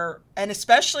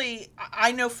especially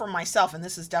I know for myself, and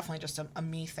this is definitely just a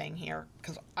me thing here,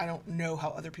 because I don't know how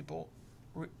other people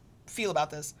feel about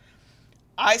this.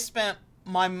 I spent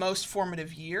my most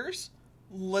formative years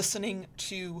listening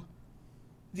to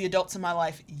the adults in my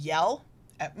life yell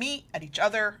at me, at each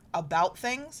other, about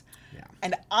things. Yeah.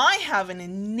 And I have an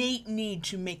innate need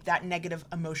to make that negative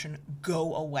emotion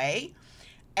go away.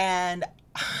 And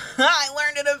I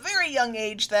learned at a very young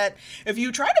age that if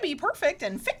you try to be perfect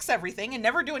and fix everything and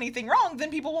never do anything wrong,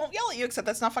 then people won't yell at you, except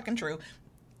that's not fucking true.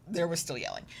 There was still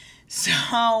yelling. So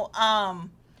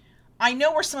I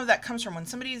know where some of that comes from.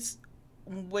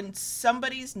 When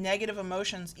somebody's negative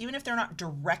emotions, even if they're not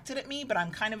directed at me, but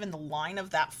I'm kind of in the line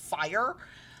of that fire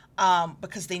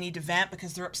because they need to vent,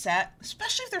 because they're upset,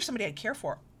 especially if there's somebody I care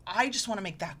for, I just want to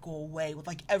make that go away with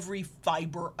like every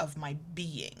fiber of my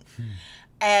being.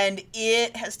 And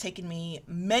it has taken me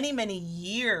many, many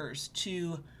years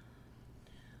to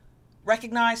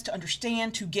recognize, to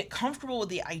understand, to get comfortable with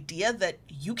the idea that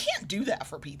you can't do that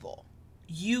for people.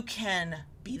 You can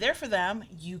be there for them.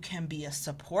 You can be a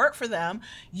support for them.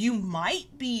 You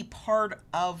might be part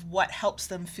of what helps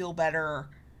them feel better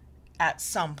at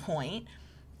some point,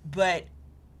 but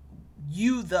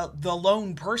you, the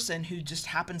lone person who just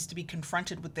happens to be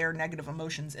confronted with their negative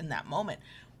emotions in that moment,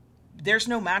 there's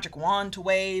no magic wand to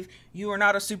wave. You are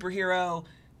not a superhero.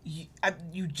 You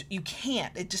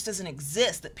can't. It just doesn't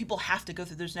exist. That people have to go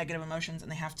through those negative emotions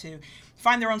and they have to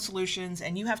find their own solutions,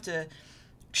 and you have to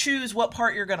choose what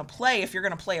part you're going to play, if you're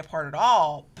going to play a part at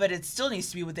all, but it still needs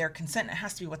to be with their consent. It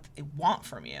has to be what they want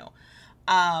from you.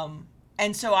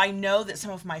 And so I know that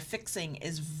some of my fixing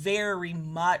is very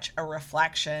much a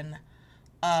reflection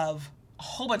of a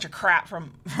whole bunch of crap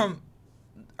from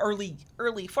early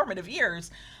formative years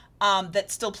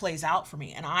that still plays out for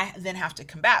me, and I then have to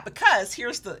combat, because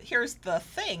here's the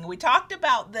thing. We talked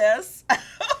about this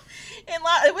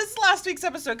it was last week's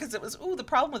episode, because it was the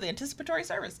problem with anticipatory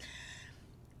service.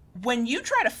 When you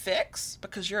try to fix,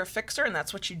 because you're a fixer and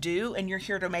that's what you do, and you're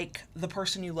here to make the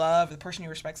person you love, the person you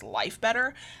respect's life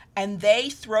better, and they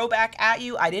throw back at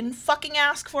you, I didn't fucking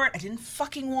ask for it, I didn't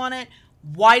fucking want it,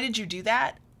 why did you do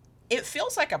that? It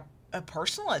feels like a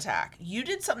personal attack. You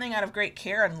did something out of great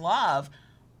care and love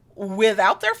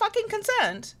without their fucking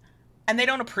consent, and they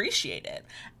don't appreciate it,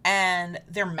 and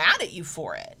they're mad at you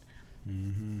for it.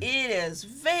 Mm-hmm. It is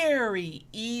very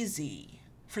easy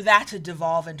for that to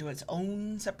devolve into its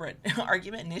own separate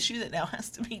argument and issue that now has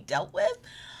to be dealt with.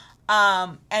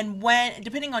 And when,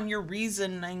 depending on your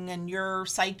reasoning and your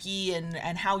psyche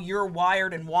and how you're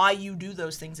wired and why you do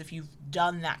those things, if you've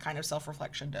done that kind of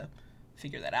self-reflection to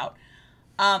figure that out,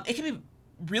 it can be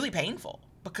really painful,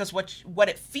 because what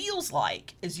it feels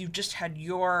like is you've just had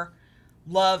your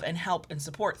love and help and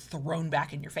support thrown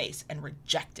back in your face and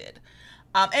rejected.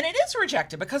 And it is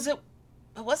rejected because it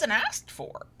wasn't asked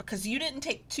for, because you didn't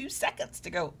take 2 seconds to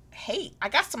go, hey, I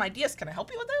got some ideas. Can I help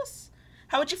you with this?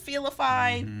 How would you feel if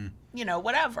I,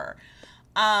 whatever.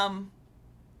 I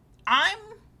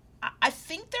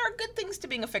think there are good things to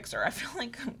being a fixer. I feel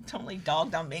like I'm totally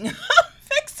dogged on being a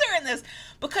fixer in this,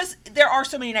 because there are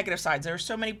so many negative sides. There are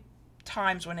so many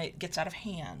times when it gets out of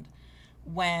hand,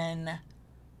 when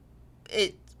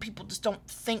people just don't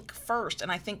think first.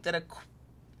 And I think that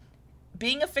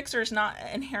being a fixer is not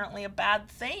inherently a bad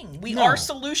thing. We are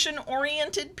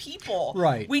solution-oriented people.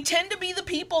 Right. We tend to be the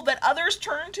people that others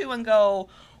turn to and go,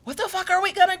 what the fuck are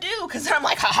we going to do? Because I'm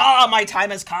like, haha, my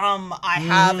time has come. I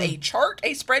have a chart,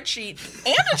 a spreadsheet,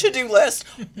 and a to-do list.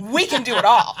 We can do it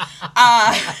all.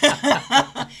 I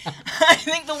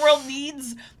think the world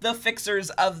needs the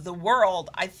fixers of the world.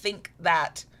 I think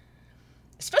that,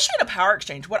 especially in a power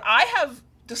exchange, what I have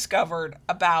discovered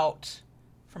about,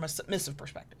 from a submissive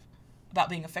perspective, about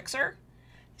being a fixer,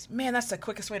 is, man, that's the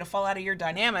quickest way to fall out of your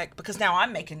dynamic, because now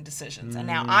I'm making decisions, and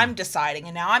now I'm deciding,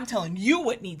 and now I'm telling you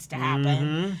what needs to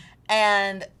happen.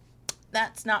 And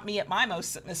that's not me at my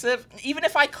most submissive, even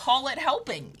if I call it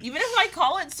helping, even if I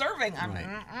call it serving. I'm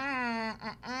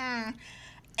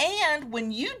And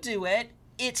when you do it,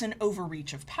 it's an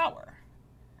overreach of power.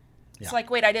 It's like,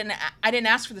 wait, I didn't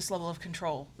ask for this level of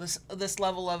control, this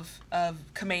level of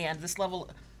command, this level.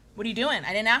 What are you doing?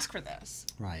 I didn't ask for this.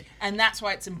 Right. And that's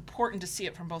why it's important to see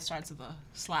it from both sides of the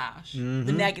slash, the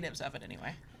negatives of it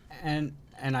anyway. And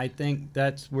I think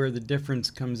that's where the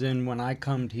difference comes in when I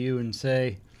come to you and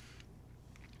say,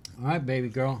 all right, baby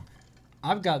girl,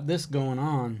 I've got this going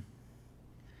on,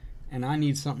 and I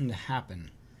need something to happen.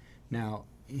 Now,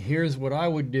 here's what I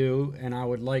would do, and I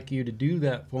would like you to do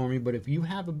that for me, but if you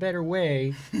have a better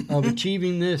way of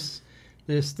achieving this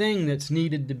thing that's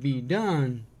needed to be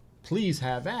done, please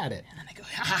have at it. And then I go,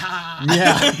 ha.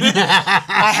 Yeah.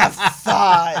 I have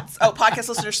thoughts. Oh, podcast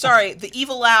listeners, sorry. The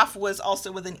evil laugh was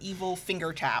also with an evil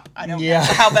finger tap. I don't know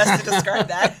how best to describe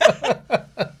that.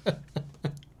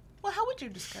 Well, how would you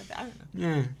describe that? I don't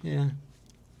know. Yeah.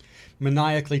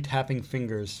 Maniacally tapping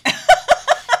fingers.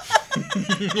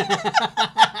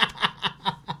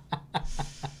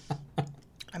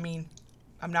 I mean,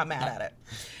 I'm not mad at it.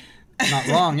 Not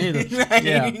wrong either. Right,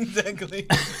 yeah. Exactly.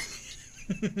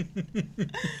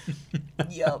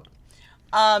 Yep.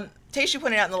 Tayshu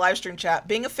pointed out in the live stream chat,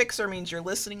 being a fixer means your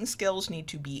listening skills need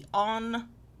to be on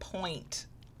point.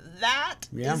 That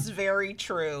is very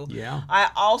true. Yeah. I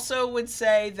also would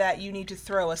say that you need to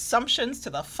throw assumptions to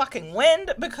the fucking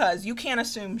wind, because you can't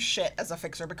assume shit as a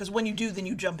fixer, because when you do, then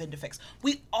you jump into fix.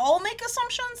 We all make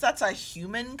assumptions. That's a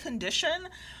human condition.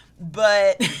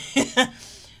 But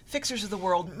fixers of the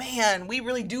world, man, we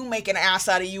really do make an ass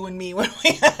out of you and me when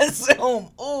we Zoom.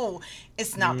 Oh,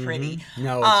 it's not pretty.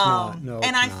 No, it's not. No,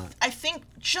 and it's not. I think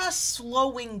just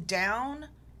slowing down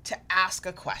to ask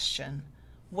a question.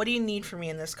 What do you need from me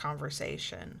in this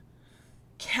conversation?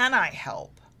 Can I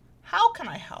help? How can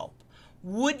I help?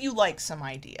 Would you like some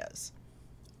ideas?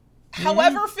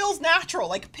 However feels natural,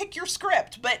 like pick your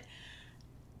script, but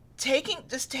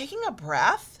taking a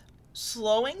breath,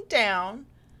 slowing down,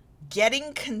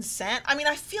 getting consent. I mean,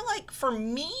 I feel like for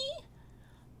me,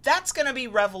 that's going to be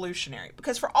revolutionary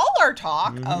because for all our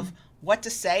talk of what to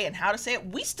say and how to say it,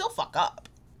 we still fuck up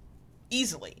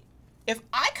easily. If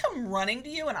I come running to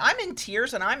you and I'm in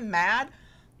tears and I'm mad,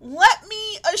 let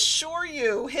me assure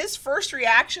you, his first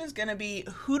reaction is going to be,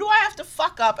 who do I have to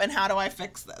fuck up and how do I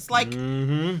fix this? Like,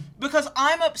 because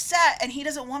I'm upset and he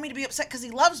doesn't want me to be upset because he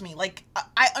loves me. Like,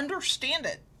 I understand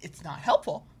it. It's not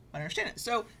helpful. I understand it.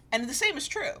 So, and the same is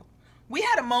true. We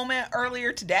had a moment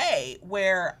earlier today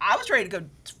where I was ready to go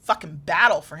fucking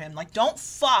battle for him. Like, don't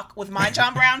fuck with my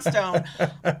John Brownstone.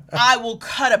 I will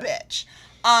cut a bitch.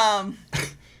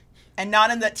 And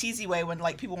not in that teasy way when,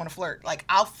 like, people want to flirt. Like,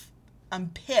 I'm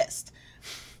pissed.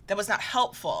 That was not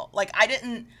helpful. Like,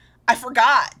 I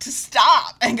forgot to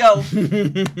stop and go,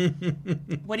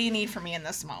 what do you need from me in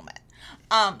this moment?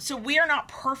 So we are not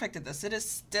perfect at this. It is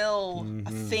still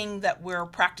a thing that we're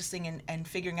practicing and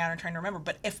figuring out and trying to remember.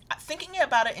 But if thinking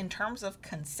about it in terms of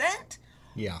consent.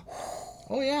 Yeah.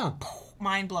 Oh, yeah.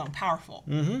 Mind blown, powerful.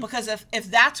 Because if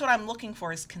that's what I'm looking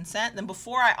for is consent, then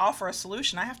before I offer a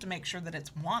solution, I have to make sure that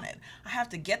it's wanted. I have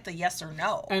to get the yes or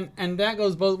no. And that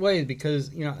goes both ways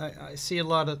because, you know, I see a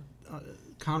lot of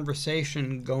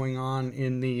conversation going on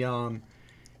in the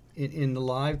in the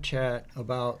live chat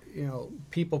about, you know,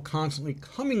 people constantly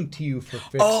coming to you for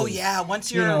fixes. Oh, yeah.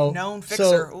 Once you're a known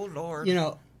fixer, oh, Lord. You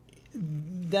know,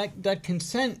 that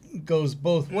consent goes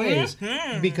both ways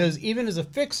because even as a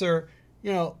fixer,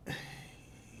 you know,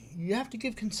 you have to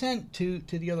give consent to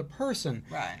the other person.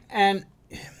 Right. And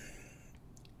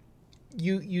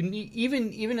you need,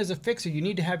 even as a fixer, you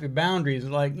need to have your boundaries.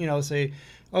 Like, you know, say,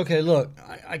 okay, look,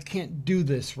 I can't do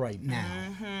this right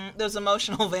now. Those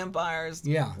emotional vampires.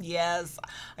 Yeah. Yes.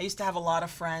 I used to have a lot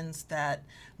of friends that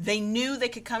they knew they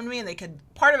could come to me and they could,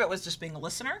 part of it was just being a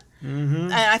listener.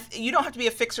 And you don't have to be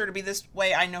a fixer to be this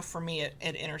way. I know for me it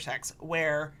intersects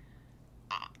where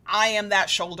I am that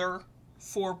shoulder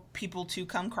for people to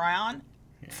come cry on.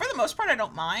 Yeah. For the most part, I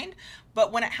don't mind.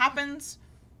 But when it happens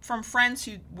from friends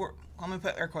who were, I'm going to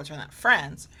put air quotes on that,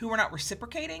 friends who were not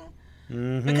reciprocating,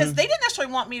 because they didn't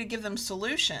necessarily want me to give them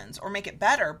solutions or make it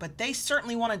better, but they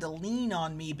certainly wanted to lean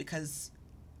on me because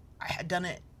I had done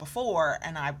it before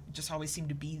and I just always seemed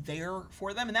to be there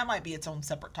for them. And that might be its own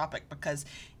separate topic because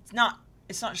it's not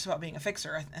just about being a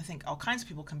fixer. I think all kinds of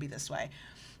people can be this way.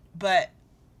 But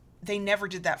they never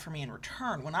did that for me in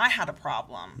return. When I had a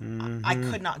problem, I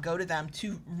could not go to them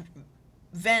to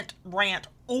vent, rant,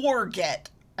 or get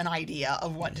an idea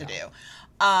of what to do.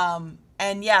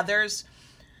 And yeah,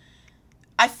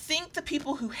 I think the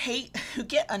people who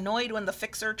get annoyed when the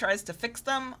fixer tries to fix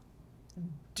them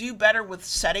do better with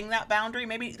setting that boundary.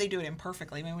 Maybe they do it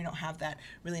imperfectly. Maybe we don't have that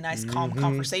really nice, calm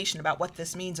conversation about what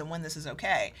this means and when this is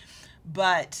okay.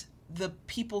 But the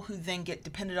people who then get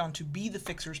depended on to be the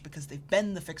fixers because they've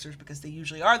been the fixers because they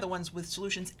usually are the ones with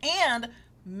solutions and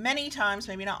many times,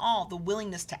 maybe not all, the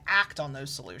willingness to act on those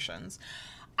solutions.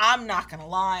 I'm not going to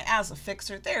lie, as a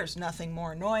fixer, there's nothing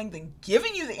more annoying than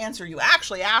giving you the answer you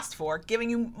actually asked for, giving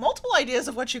you multiple ideas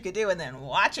of what you could do, and then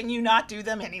watching you not do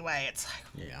them anyway. It's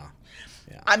like, yeah.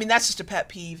 I mean, that's just a pet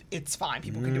peeve. It's fine.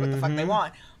 People can do what the fuck they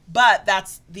want. But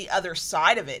that's the other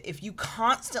side of it. If you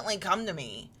constantly come to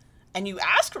me and you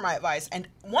ask for my advice, and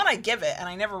one, I give it, and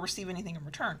I never receive anything in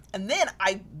return. And then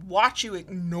I watch you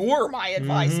ignore my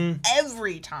advice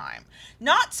every time.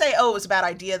 Not say, oh, it was a bad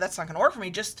idea, that's not going to work for me.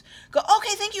 Just go,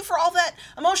 okay, thank you for all that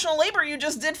emotional labor you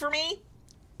just did for me.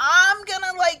 I'm going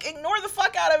to, ignore the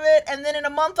fuck out of it, and then in a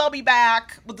month I'll be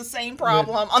back with the same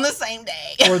problem on the same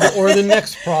day. Or the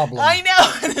next problem. I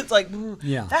know. And it's like,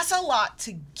 that's a lot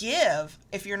to give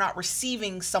if you're not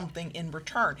receiving something in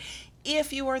return.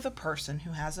 If you are the person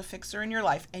who has a fixer in your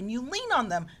life and you lean on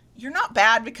them, you're not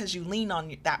bad because you lean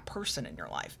on that person in your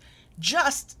life.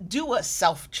 Just do a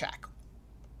self-check.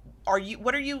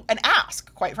 And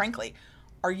ask, quite frankly,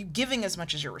 are you giving as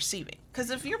much as you're receiving?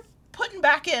 Because if you're putting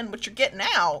back in what you're getting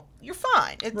out, you're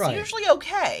fine. It's usually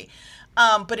okay.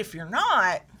 But if you're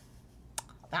not,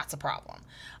 that's a problem.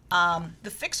 The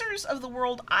fixers of the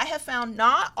world, I have found,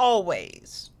 not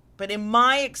always, but in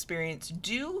my experience,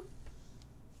 do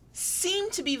seem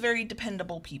tend to be very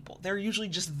dependable people. They're usually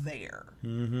just there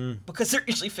because they're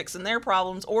usually fixing their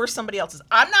problems or somebody else's.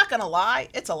 I'm not going to lie.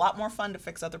 It's a lot more fun to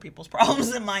fix other people's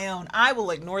problems than my own. I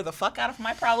will ignore the fuck out of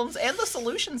my problems and the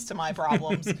solutions to my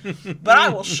problems, but I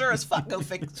will sure as fuck go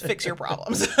fix your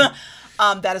problems.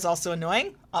 That is also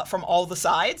annoying from all the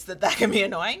sides that can be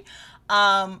annoying.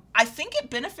 I think it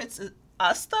benefits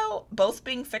us, though, both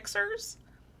being fixers,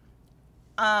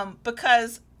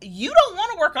 because you don't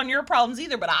want to work on your problems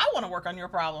either, but I want to work on your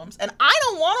problems, and I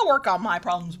don't want to work on my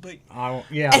problems, but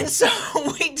yeah. And so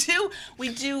we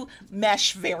do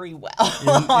mesh very well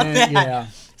on that. Yeah.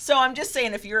 So I'm just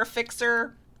saying, if you're a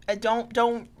fixer, don't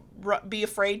be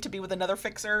afraid to be with another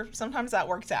fixer. Sometimes that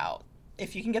works out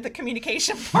if you can get the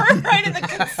communication part right and the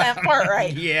consent part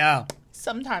right. Yeah.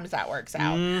 Sometimes that works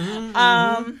out.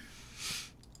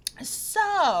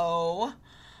 So,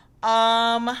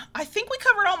 I think we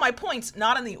covered all my points,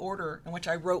 not in the order in which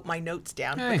I wrote my notes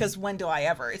down, because when do I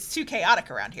ever? It's too chaotic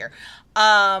around here.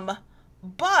 But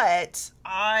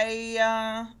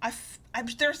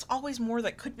there's always more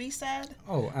that could be said.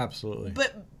 Oh, absolutely.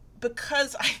 But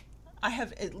because I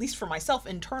have, at least for myself,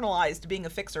 internalized being a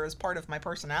fixer as part of my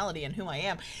personality and who I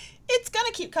am, it's going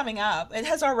to keep coming up. It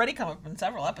has already come up in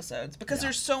several episodes because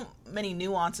there's so many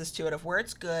nuances to it of where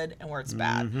it's good and where it's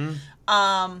bad.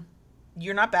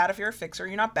 You're not bad if you're a fixer.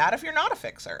 You're not bad if you're not a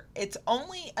fixer. It's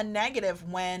only a negative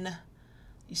when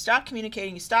you stop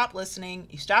communicating, you stop listening,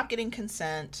 you stop getting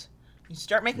consent, you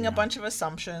start making a bunch of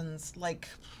assumptions, like,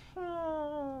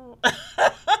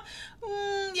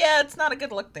 it's not a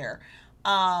good look there.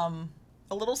 A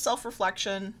little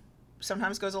self-reflection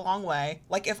sometimes goes a long way.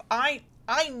 Like, if I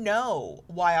know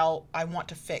why I want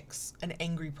to fix an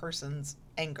angry person's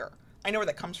anger. I know where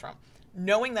that comes from.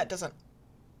 Knowing that doesn't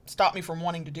stop me from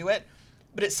wanting to do it,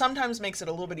 but it sometimes makes it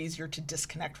a little bit easier to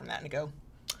disconnect from that and to go,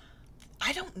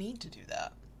 I don't need to do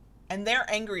that. And they're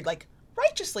angry, like,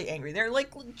 righteously angry. They're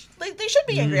like, they should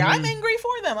be angry. I'm angry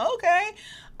for them. Okay.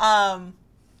 And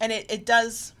it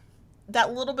does,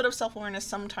 that little bit of self-awareness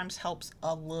sometimes helps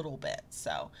a little bit.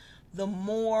 So the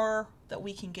more that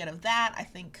we can get of that, I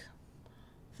think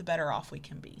the better off we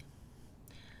can be.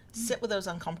 Sit with those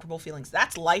uncomfortable feelings.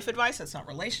 That's life advice. That's not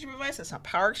relationship advice. That's not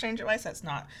power exchange advice. That's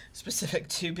not specific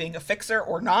to being a fixer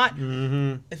or not.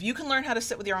 If you can learn how to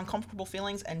sit with your uncomfortable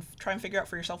feelings and try and figure out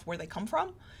for yourself where they come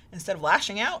from instead of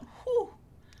lashing out,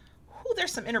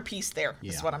 there's some inner peace there,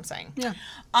 is what I'm saying. Yeah.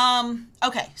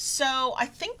 Okay, so I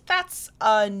think that's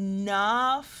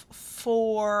enough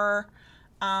for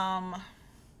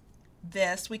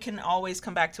this. We can always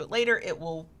come back to it later. It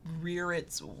will rear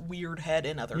its weird head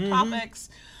in other topics.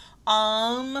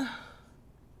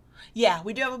 Yeah,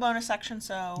 we do have a bonus section,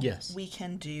 so we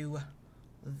can do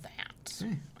that.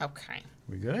 Okay.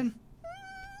 We good? I don't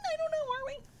know, are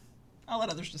we? I'll let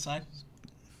others decide.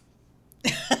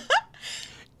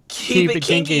 Keep it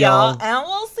kinky, y'all, and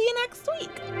we'll see you next week.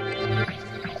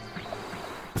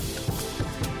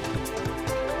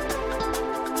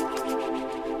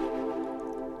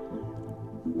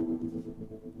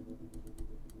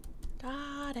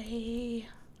 Daddy.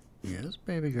 Yes,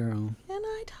 baby girl. Can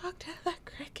I talk to the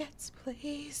crickets,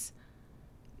 please?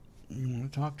 You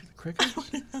want to talk to the crickets? I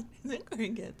want to talk to the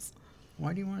crickets.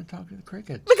 Why do you want to talk to the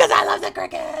crickets? Because I love the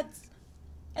crickets.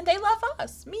 And they love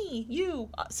us. Me, you,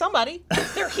 somebody.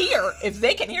 They're here. If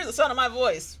they can hear the sound of my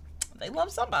voice, they love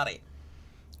somebody.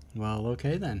 Well,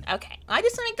 okay then. Okay. I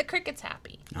just want to make the crickets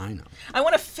happy. I know. I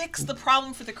want to fix the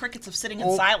problem for the crickets of sitting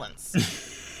in silence.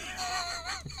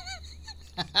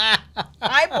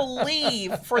 I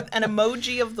believe, for an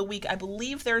emoji of the week, I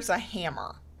believe there's a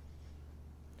hammer.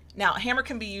 Now, a hammer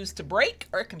can be used to break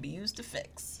or it can be used to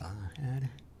fix.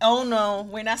 Oh no,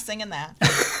 we're not singing that.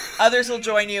 Others will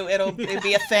join you. It'll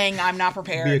be a thing. I'm not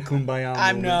prepared. Be a kumbaya.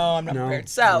 I'm not prepared.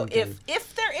 So if I'm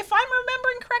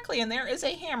remembering correctly, and there is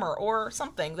a hammer or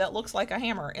something that looks like a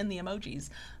hammer in the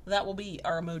emojis, that will be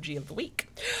our emoji of the week.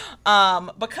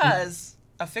 Because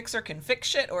a fixer can fix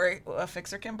shit, or a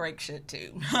fixer can break shit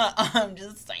too. I'm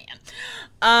just saying.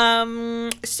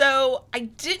 So I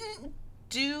didn't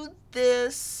do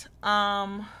this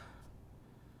in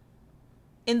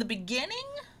the beginning,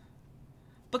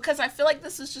 because I feel like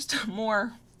this is just a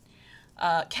more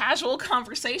casual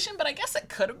conversation, but I guess it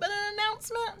could have been an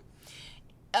announcement.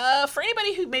 For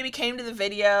anybody who maybe came to the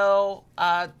video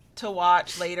to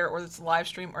watch later, or it's a live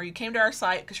stream, or you came to our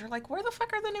site because you're like, where the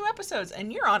fuck are the new episodes?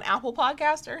 And you're on Apple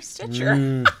Podcast or Stitcher.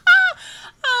 I'm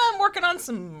working on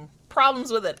some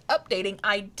problems with it updating.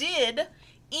 I did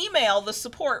email the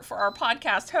support for our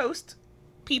podcast host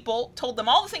people, told them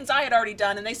all the things I had already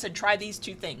done, and they said, try these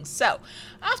 2 things. So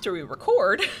after we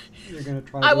record, You're gonna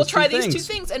try I will try these 2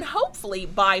 things, and hopefully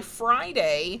by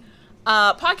Friday,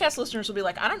 Podcast listeners will be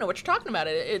like, I don't know what you're talking about.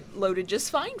 It loaded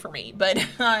just fine for me. But,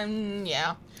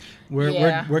 yeah.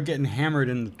 We're getting hammered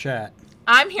in the chat.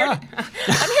 I'm here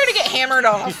to get hammered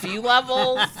on a few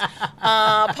levels.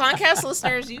 Podcast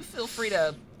listeners, you feel free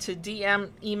to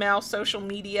DM, email, social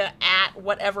media, at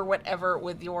whatever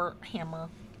with your hammer.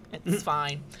 It's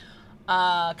fine.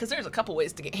 Because there's a couple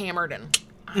ways to get hammered, and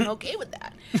I'm okay with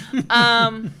that.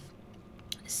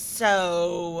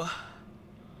 So,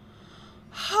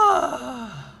 there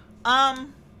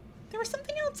was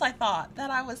something else I thought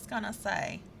that I was gonna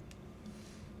say.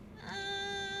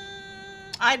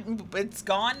 It's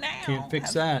gone now. Can't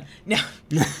fix that. No.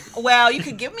 Well, you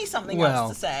could give me something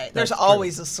else to say. There's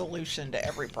always a solution to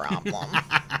every problem.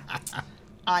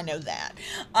 I know that.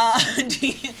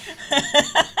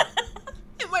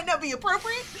 It might not be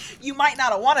appropriate. You might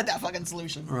not have wanted that fucking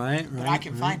solution. Right. But I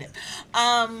can find it.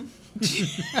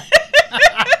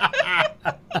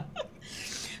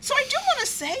 So I do want to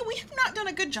say we have not done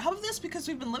a good job of this because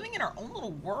we've been living in our own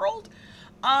little world.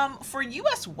 For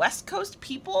U.S. West Coast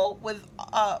people with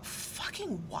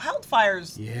fucking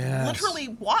wildfires, literally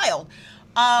wild.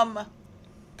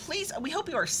 Please, we hope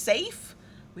you are safe.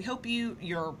 We hope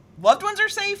your loved ones are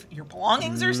safe, your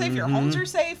belongings are safe, your homes are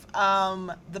safe.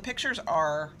 The pictures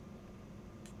are,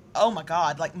 oh my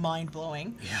God, like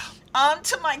mind-blowing. Yeah.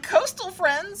 To my coastal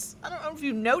friends, I don't know if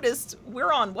you noticed,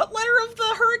 we're on what letter of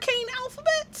the hurricane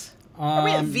alphabet? Are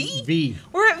we at V? V.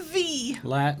 We're at V.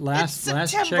 Last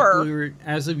check, we were,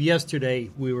 as of yesterday,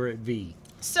 we were at V.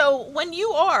 So when you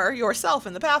are yourself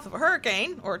in the path of a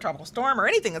hurricane or a tropical storm or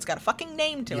anything that's got a fucking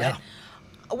name to it,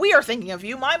 we are thinking of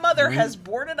you. My mother has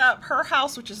boarded up her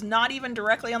house, which is not even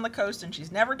directly on the coast, and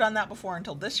she's never done that before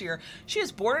until this year. She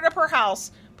has boarded up her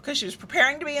house because she was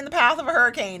preparing to be in the path of a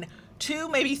hurricane 2,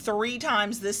 maybe 3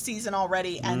 times this season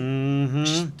already.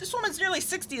 And this woman's nearly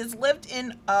 60, has lived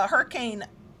in hurricane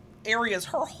areas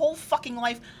her whole fucking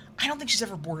life. I don't think she's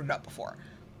ever boarded up before.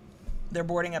 They're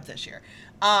boarding up this year.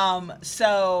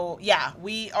 So yeah,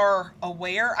 we are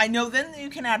aware. I know then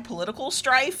you can add political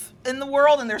strife in the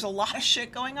world, and there's a lot of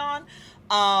shit going on.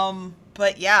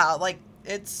 But yeah, like,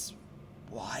 it's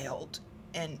wild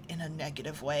and in a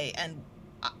negative way. And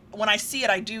when I see it,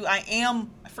 I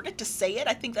forget to say it.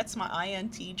 I think that's my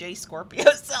INTJ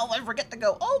Scorpio self. I forget to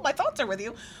go, oh, my thoughts are with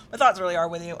you. My thoughts really are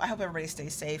with you. I hope everybody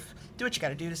stays safe. Do what you got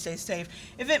to do to stay safe.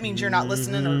 If it means you're not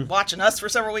listening or watching us for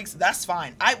several weeks, that's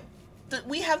fine.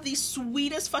 We have these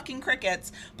sweetest fucking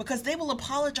crickets because they will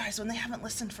apologize when they haven't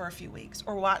listened for a few weeks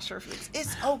or watched for a few weeks.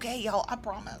 It's okay, y'all. I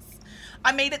promise.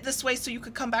 I made it this way so you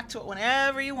could come back to it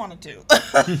whenever you wanted to.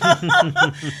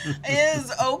 It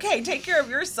is okay. Take care of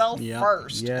yourself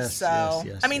first. Yes,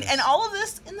 I mean, and all of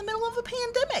this in the middle of a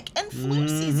pandemic and flu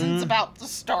season's about to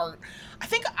start. I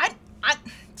think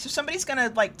so somebody's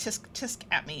gonna like tisk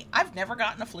at me. I've never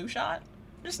gotten a flu shot.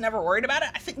 I'm just never worried about it.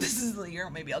 I think this is the year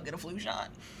maybe I'll get a flu shot.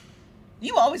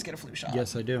 You always get a flu shot.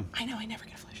 Yes, I do. I know, I never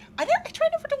get a flu shot. I try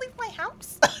never to leave my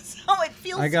house, so it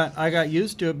feels. I got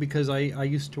used to it because I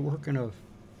used to work in a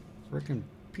freaking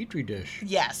petri dish.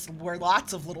 Yes, where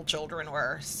lots of little children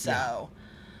were. So,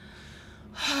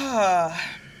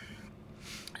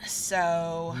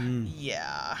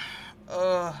 yeah.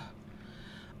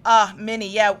 Minnie.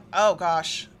 Yeah. Oh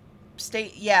gosh.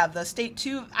 The state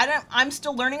 2. I'm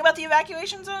still learning about the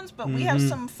evacuation zones, but we have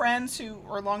some friends who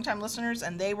are longtime listeners,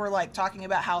 and they were like talking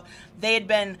about how they had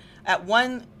been at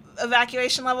one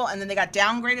evacuation level and then they got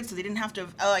downgraded, so they didn't have to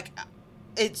I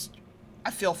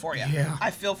feel for you. Yeah. I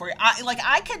feel for you.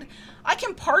 I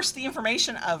can parse the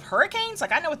information of hurricanes.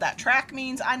 Like, I know what that track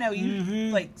means. I know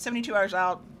you like 72 hours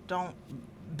out, don't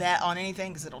bet on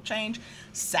anything because it'll change.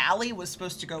 Sally was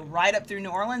supposed to go right up through New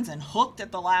Orleans and hooked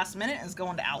at the last minute is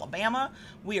going to Alabama.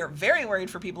 We are very worried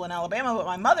for people in Alabama, but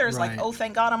my mother is like, oh,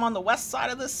 thank God I'm on the west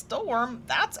side of this storm.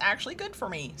 That's actually good for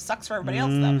me. Sucks for everybody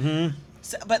else though.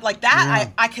 So, but like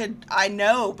that, I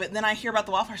know, but then I hear about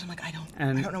the wildfires. I'm like, I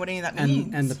don't know what any of that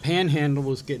means. And the Panhandle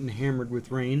was getting hammered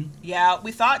with rain. Yeah,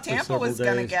 we thought Tampa was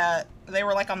going to get. They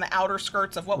were like on the outer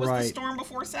skirts of what was the storm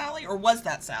before Sally, or was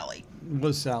that Sally? It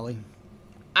was Sally.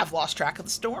 I've lost track of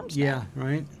the storms now.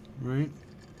 Yeah, right.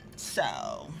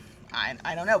 So,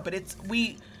 I don't know, but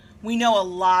we know a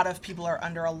lot of people are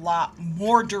under a lot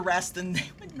more duress than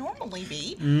they would normally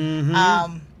be.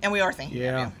 And we are thinking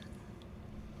of you.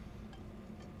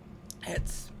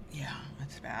 It's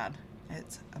bad.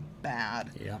 It's bad.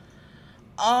 Yeah.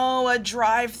 Oh, a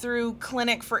drive-through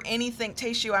clinic for anything.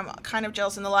 Tayshu, I'm kind of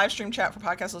jealous. In the live stream chat for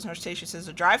podcast listeners, Tayshu says,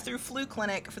 a drive-through flu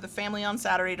clinic for the family on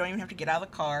Saturday. Don't even have to get out of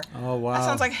the car. Oh, wow. That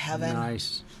sounds like heaven.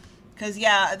 Nice. Because,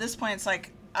 at this point, it's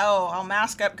like, oh, I'll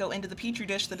mask up, go into the Petri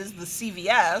dish that is the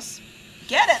CVS,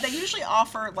 get it. They usually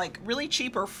offer like really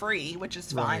cheap or free, which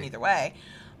is fine either way.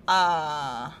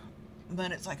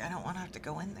 But it's like I don't want to have to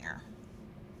go in there.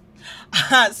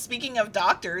 Speaking of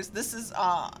doctors, this is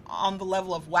on the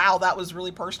level of wow, that was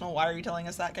really personal. Why are you telling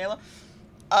us that, Kayla?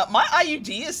 My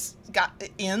IUD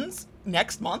ends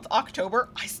next month, October.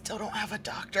 I still don't have a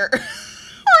doctor or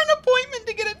an appointment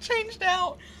to get it changed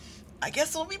out. I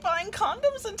guess we'll be buying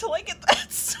condoms until I get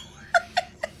that sorted.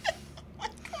 Oh my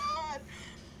God.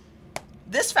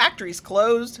 This factory's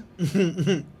closed.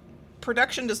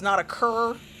 Production does not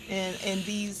occur in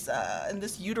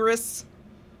this uterus,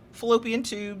 fallopian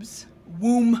tubes,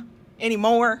 womb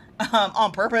anymore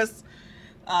on purpose.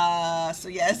 So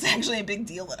yeah, it's actually a big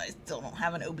deal that I still don't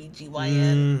have an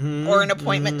OBGYN or an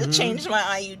appointment to change my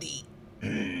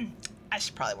IUD. I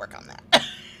should probably work on that.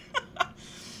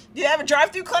 Do you have a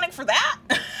drive-through clinic for that?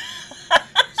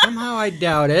 Somehow I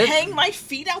doubt it. Hang my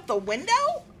feet out the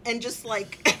window and just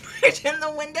like pretend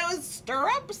the window is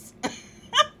stirrups?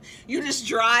 You just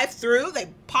drive through, they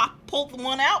pull the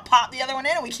one out, pop the other one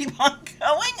in, and we keep on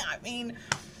going? I mean,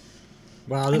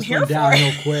 wow, this went down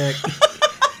real quick.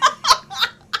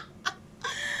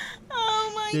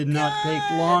 Oh my God. Did not take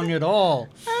long at all.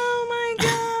 Oh my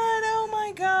God, oh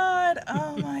my God,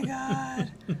 oh my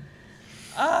God.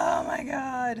 Oh my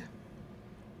God.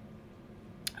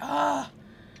 Oh,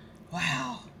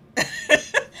 wow.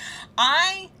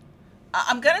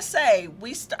 I'm gonna say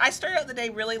I started out the day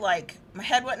really like my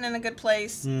head wasn't in a good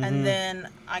place, and then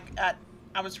I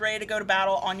was ready to go to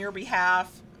battle on your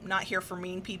behalf. I'm not here for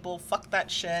mean people. Fuck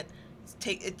that shit.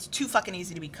 It's too fucking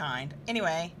easy to be kind.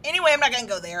 Anyway, I'm not gonna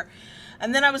go there.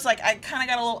 And then I was like, I kind of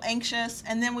got a little anxious,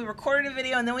 and then we recorded a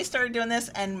video, and then we started doing this,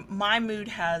 and my mood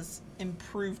has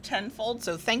improved tenfold.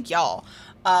 So thank y'all,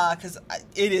 because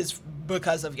it is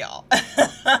because of y'all.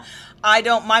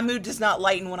 My mood does not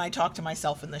lighten when I talk to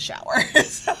myself in the shower.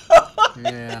 So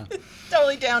yeah,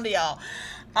 totally down to y'all.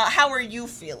 How are you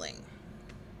feeling?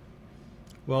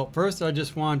 Well, first I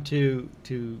just want to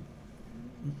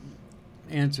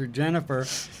answer Jennifer,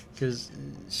 because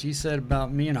she said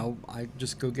about me, I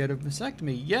just go get a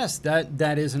vasectomy. Yes,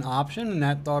 that is an option, and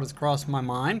that thought has crossed my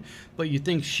mind. But you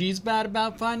think she's bad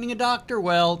about finding a doctor?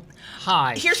 Well,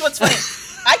 hi. Here's what's funny.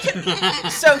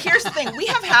 So here's the thing. We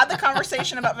have had the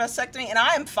conversation about vasectomy, and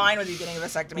I am fine with you getting a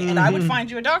vasectomy, and I would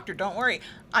find you a doctor. Don't worry.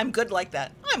 I'm good like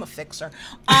that. I'm a fixer.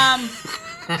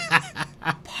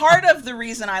 Part of the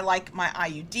reason I like my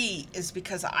IUD is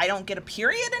because I don't get a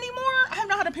period anymore. I have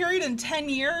not had a period in 10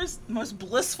 years. The most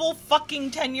blissful fucking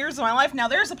 10 years of my life. Now,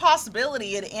 there's a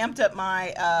possibility it amped up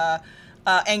my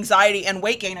anxiety and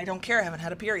weight gain. I don't care. I haven't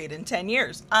had a period in 10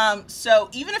 years. So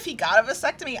even if he got a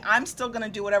vasectomy, I'm still going to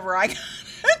do whatever I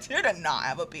gotta do to not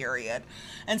have a period.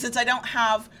 And since I don't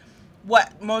have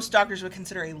what most doctors would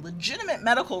consider a legitimate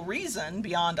medical reason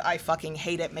beyond I fucking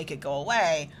hate it, make it go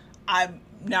away, I'm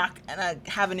not gonna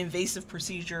have an invasive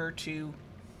procedure to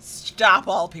stop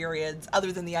all periods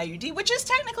other than the IUD, which is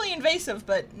technically invasive,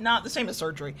 but not the same as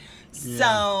surgery. Yeah.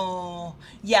 So,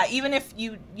 yeah, even if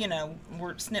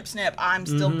we're snip, I'm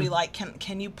still be like,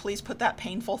 can you please put that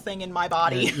painful thing in my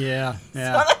body? Yeah. So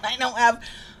that I don't have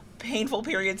painful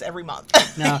periods every month.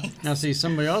 Now, see,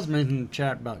 somebody else mentioned in the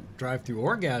chat about drive-through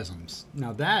orgasms.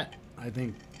 Now that, I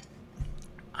think...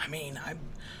 I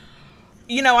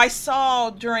saw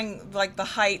during like the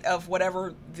height of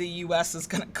whatever the U.S. is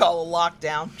going to call a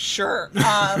lockdown, sure,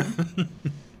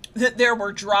 that there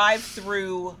were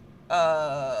drive-through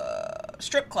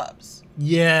strip clubs.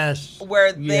 Yes.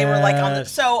 Where they were like on the...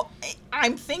 So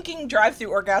I'm thinking drive-through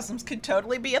orgasms could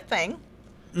totally be a thing.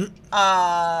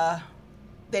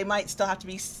 They might still have to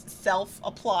be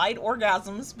self-applied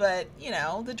orgasms, but,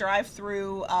 the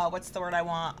drive-through, what's the word I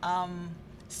want?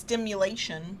 Stimuli.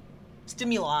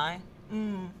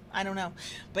 I don't know.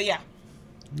 But yeah,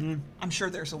 I'm sure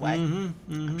there's a way.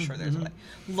 I'm sure there's a way.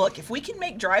 Look, if we can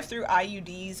make drive-through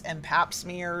IUDs and pap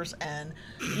smears and,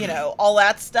 all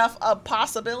that stuff a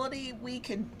possibility, we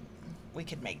could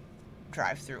make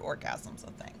drive-through orgasms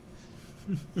a thing.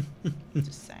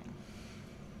 Just saying.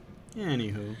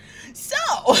 Anywho. So,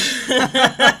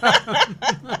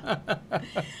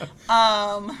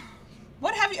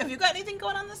 what have you got anything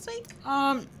going on this week?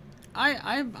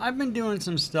 I've been doing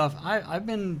some stuff. I've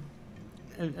been,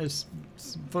 as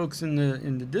folks in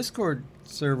the Discord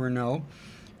server know,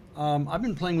 I've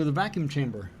been playing with a vacuum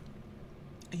chamber.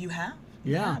 You have?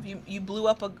 Yeah. You blew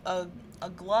up a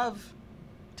glove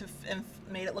and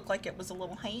made it look like it was a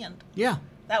little hand. Yeah.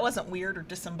 That wasn't weird or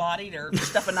disembodied or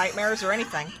stuff of nightmares or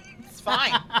anything. It's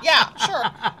fine. Yeah, sure.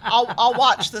 I'll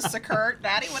watch this occur,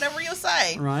 Daddy. Whatever you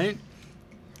say. Right.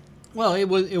 Well, it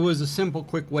was a simple,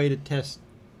 quick way to test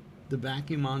the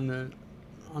vacuum on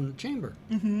on the chamber.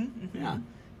 Yeah,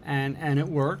 and it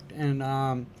worked. And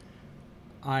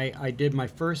I did my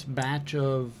first batch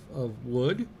of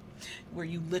wood. Where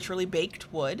you literally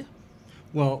baked wood.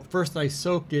 Well, first I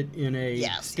soaked it in a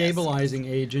stabilizing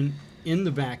agent in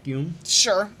the vacuum.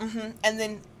 Sure. And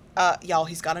then, y'all,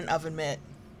 he's got an oven mitt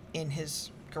in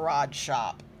his garage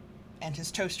shop and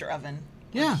his toaster oven.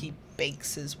 Yeah. He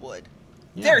bakes his wood.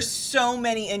 Yeah. There's so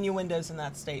many innuendos in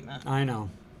that statement. I know.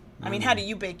 I mean, how do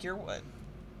you bake your wood?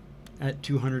 At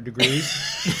 200 degrees.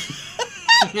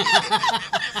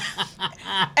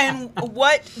 And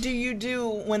what do you do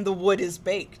when the wood is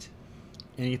baked?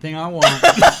 Anything I want.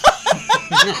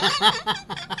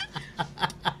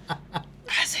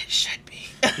 As it should be.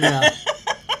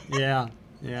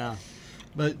 Yeah.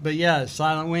 But yeah,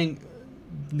 Silent Wing,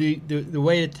 the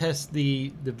way to test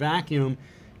the vacuum,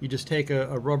 you just take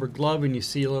a rubber glove and you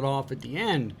seal it off at the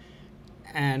end.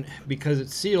 And because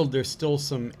it's sealed, there's still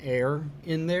some air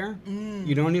in there.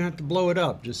 You don't even have to blow it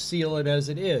up. Just seal it as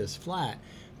it is, flat.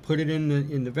 Put it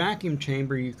in the vacuum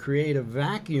chamber. You create a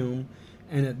vacuum,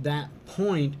 and at that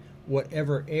point,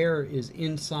 whatever air is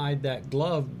inside that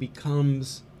glove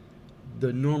becomes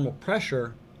the normal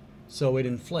pressure, so it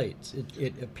inflates.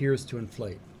 It appears to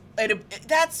inflate.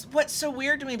 That's what's so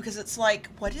weird to me, because it's like,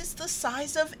 what is the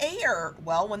size of air?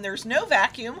 Well, when there's no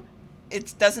vacuum,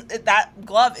 that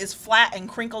glove is flat and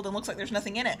crinkled and looks like there's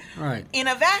nothing in it. Right. In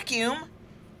a vacuum,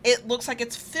 it looks like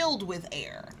it's filled with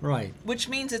air. Right. Which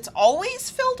means it's always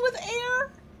filled with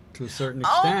air? To a certain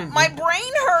extent. Oh, my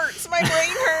brain hurts. My brain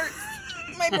hurts.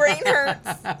 My brain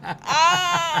hurts.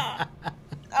 Ah.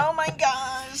 Oh my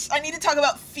gosh. I need to talk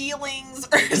about feelings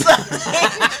or something.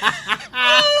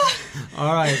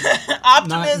 All right.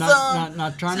 Optimism.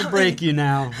 Not trying to break you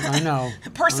now. I know.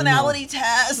 Personality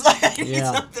test.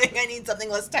 I need something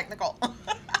less technical.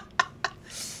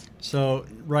 So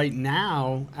right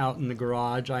now, out in the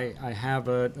garage, I have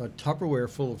a Tupperware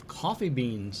full of coffee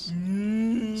beans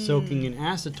soaking in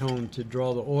acetone to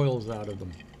draw the oils out of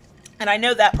them. And I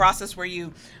know that process where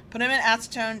you put them in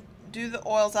acetone, do the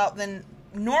oils out, then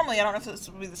normally, I don't know if this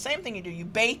would be the same thing you do, you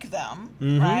bake them,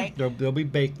 right? They'll be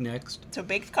baked next. So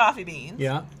baked coffee beans.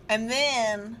 Yeah. And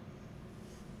then,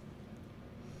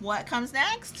 what comes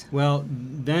next? Well,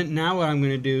 now what I'm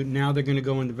going to do, now they're going to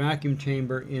go in the vacuum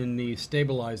chamber in the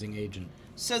stabilizing agent.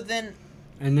 So then...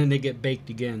 And then they get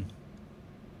baked again.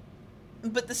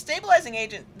 But the stabilizing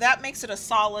agent, that makes it a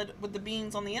solid with the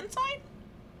beans on the inside?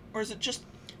 Or is it just...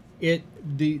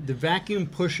 The vacuum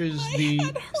pushes the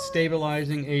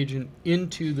stabilizing agent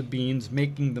into the beans,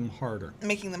 making them harder.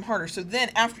 Making them harder. So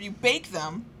then after you bake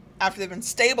them, after they've been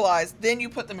stabilized, then you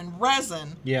put them in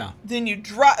resin. Yeah. Then you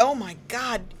dry... Oh my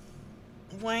God.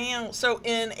 Wow. So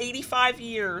in 85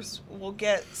 years, we'll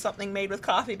get something made with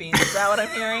coffee beans. Is that what I'm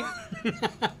hearing?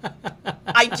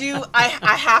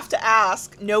 I have to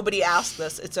ask. Nobody asked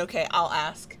this. It's okay. I'll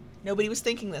ask. Nobody was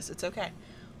thinking this. It's okay.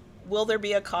 Will there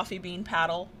be a coffee bean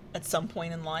paddle at some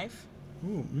point in life?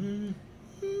 Ooh,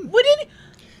 Would it?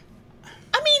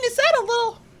 I mean, is that a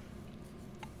little?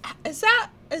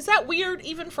 Is that weird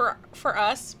even for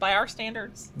us by our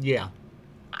standards? Yeah.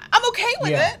 I'm okay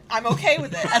with it. I'm okay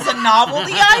with it as a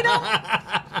novelty item.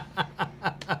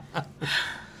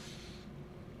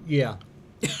 Yeah.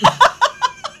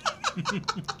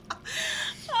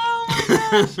 Oh my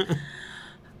gosh.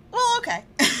 Well, okay.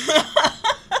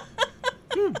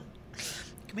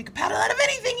 We could paddle out of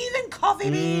anything, even coffee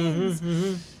beans.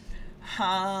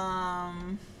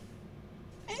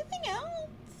 Anything else?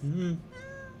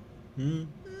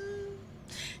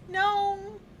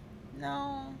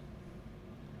 No.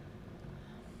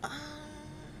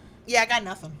 Yeah, I got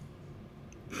nothing.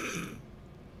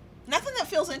 Nothing that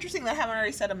feels interesting that I haven't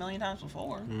already said a million times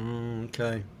before.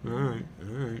 Okay. All right.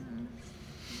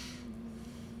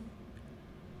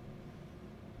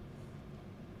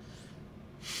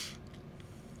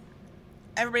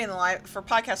 Everybody in the live, for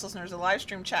podcast listeners, the live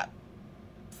stream chat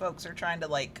folks are trying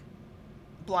to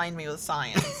blind me with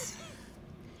science.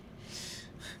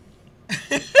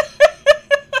 La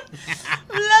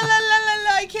la la la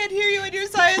la! I can't hear you in your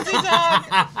sciencey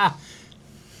talk.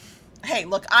 Hey,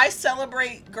 look, I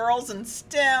celebrate girls in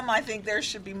STEM. I think there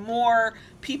should be more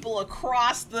people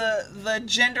across the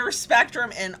gender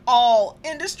spectrum in all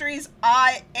industries.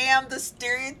 I am the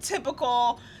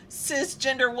stereotypical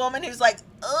cisgender woman who's like,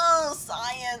 oh,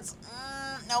 science,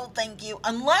 no thank you.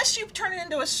 Unless you turn it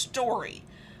into a story.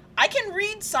 I can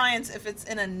read science if it's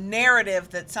in a narrative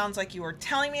that sounds like you are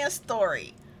telling me a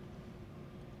story.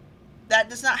 That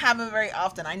does not happen very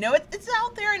often. I know it's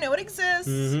out there. I know it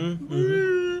exists.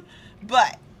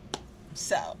 But,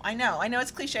 so, I know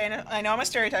it's cliche. I know I'm a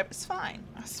stereotype. It's fine.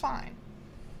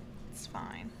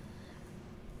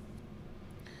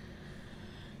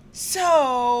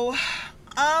 So,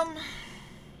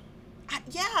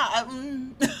 yeah,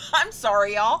 I'm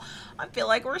sorry, y'all. I feel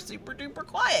like we're super duper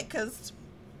quiet because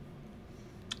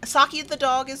Saki the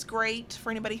dog is great for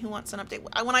anybody who wants an update.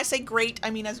 When I say great, I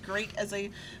mean as great as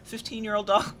a 15-year-old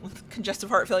dog with congestive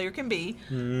heart failure can be.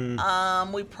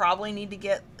 We probably need to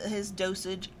get his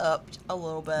dosage upped a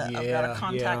little bit. I've got to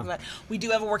contact that. We do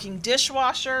have a working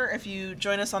dishwasher. If you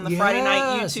join us on the Friday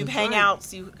night YouTube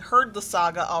Hangouts, you heard the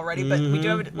saga already, but we do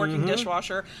have a working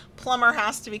dishwasher. Plumber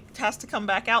has to come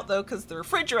back out, though, because the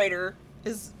refrigerator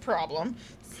is a problem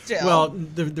still. Well,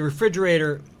 the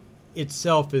refrigerator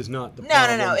itself is not the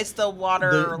problem. No. It's the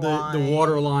water line. The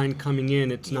water line coming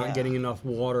in, it's not getting enough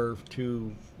water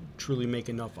to truly make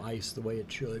enough ice the way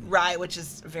it should. Right, which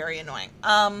is very annoying.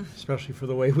 Especially for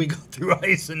the way we go through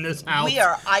ice in this house. We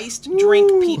are iced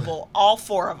drink people, all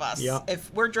four of us. Yep.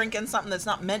 If we're drinking something that's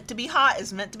not meant to be hot,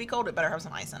 is meant to be cold, it better have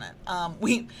some ice in it.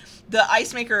 The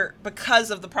ice maker,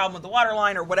 because of the problem with the water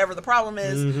line or whatever the problem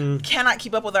is, cannot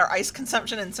keep up with our ice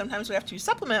consumption, and sometimes we have to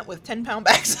supplement with 10-pound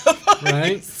bags of ice.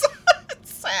 Right.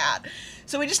 It's sad.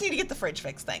 So we just need to get the fridge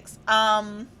fixed, thanks.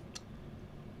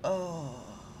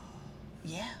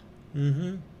 Yeah.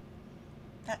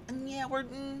 Yeah, we're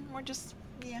just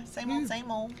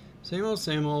same old.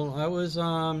 Same old. I was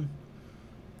I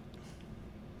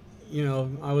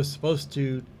was supposed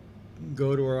to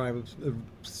go to where I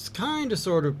was kind of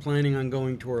sort of planning on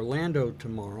going to Orlando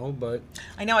tomorrow, but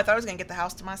I know I thought I was gonna get the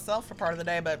house to myself for part of the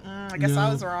day, but I guess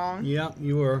I was wrong. Yeah,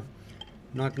 you were.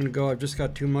 Not going to go. I've just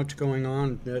got too much going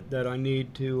on that I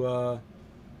need to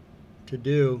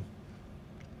do.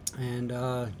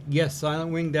 And yes,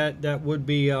 Silent Wing, that would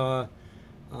be an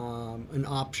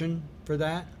option for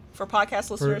that. For podcast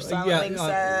listeners, Silent Wing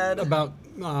said about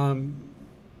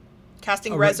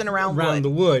casting resin around wood. the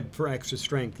wood for extra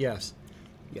strength. Yes,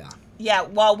 yeah. Yeah,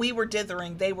 while we were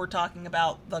dithering, they were talking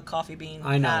about the coffee bean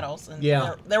paddles, and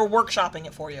they were workshopping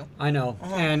it for you. I know,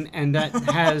 and that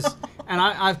has, and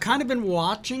I've kind of been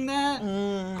watching that,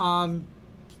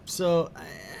 so,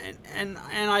 and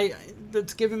I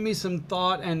that's given me some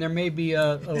thought, and there may be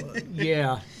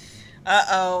the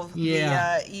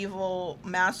evil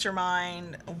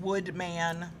mastermind wood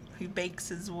man who bakes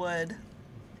his wood.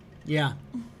 Yeah,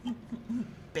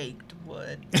 baked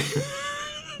wood.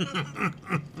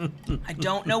 I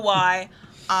don't know why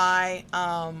I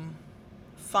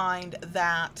find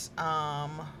that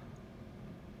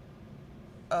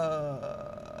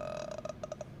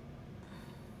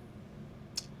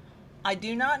I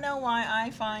do not know why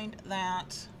I find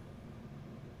that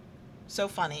so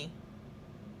funny,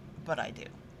 but I do.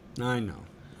 I know.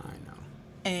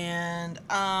 And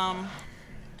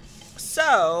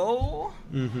so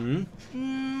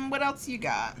what else you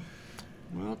got?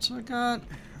 What else I got?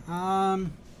 I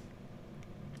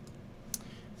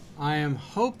am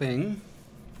hoping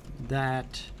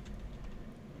that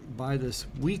by this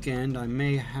weekend I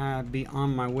may be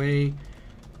on my way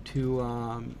to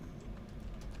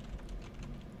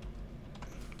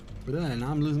and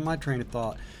I'm losing my train of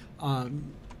thought.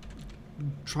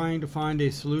 Trying to find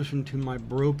a solution to my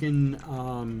broken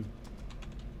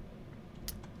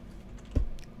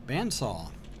bandsaw.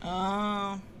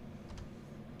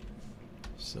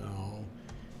 So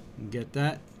get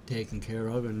that taken care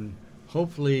of, and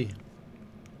hopefully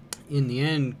in the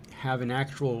end have an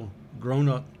actual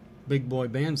grown-up big boy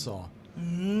bandsaw.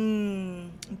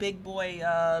 Big boy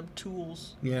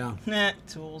tools. Yeah.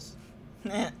 Tools.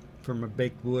 From a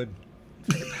baked wood.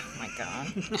 Oh my god.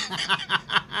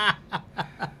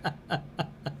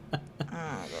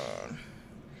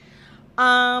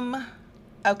 Oh god.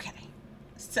 Okay.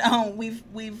 So we've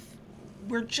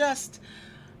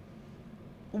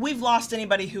lost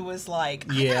anybody who was like,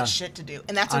 I got shit to do,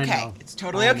 and that's okay. It's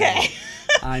totally okay.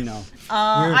 I know.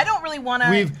 I don't really want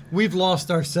to. We've lost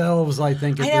ourselves, I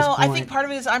think. At this point. I think part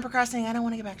of it is I'm procrastinating. I don't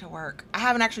want to get back to work. I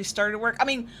haven't actually started work. I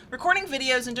mean, recording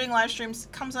videos and doing live streams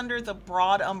comes under the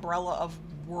broad umbrella of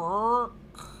work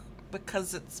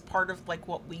because it's part of like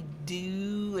what we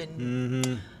do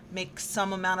and make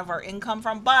some amount of our income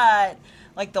from. But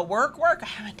like the work I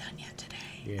haven't done yet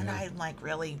today, and I'm like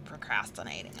really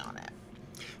procrastinating on it.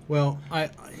 Well,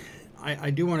 I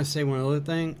do want to say one other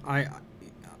thing.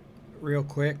 Real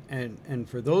quick, and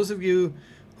for those of you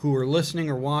who are listening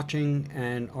or watching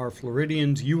and are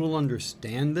Floridians, you will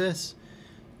understand this.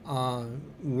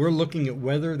 We're looking at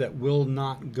weather that will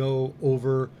not go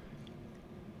over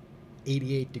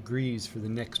 88 degrees for the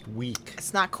next week.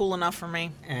 It's not cool enough for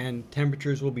me. And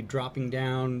temperatures will be dropping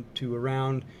down to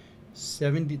around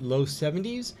low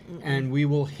 70s, and we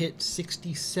will hit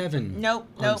 67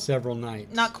 on several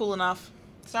nights. Not cool enough.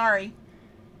 Sorry.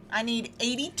 I need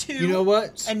 82. You know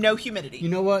what? And no humidity. You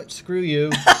know what? Screw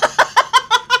you.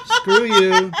 Screw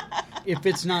you. If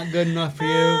it's not good enough for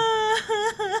you.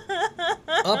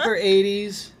 Upper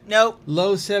 80s. Nope.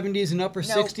 Low 70s and upper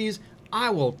Nope. 60s. I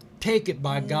will take it,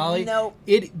 by golly. Nope.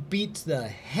 It beats the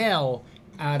hell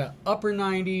out of upper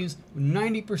 90s,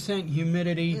 90%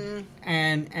 humidity,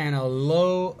 and a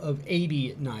low of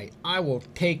 80 at night. I will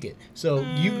take it. So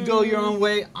you can go your own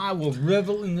way. I will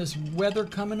revel in this weather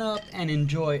coming up and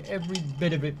enjoy every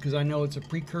bit of it because I know it's a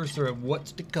precursor of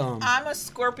what's to come. I'm a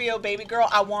Scorpio baby girl.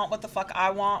 I want what the fuck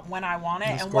I want when I want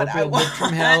it. The And what I Scorpio want live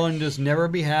from hell and just never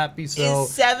be happy. So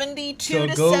is 72 so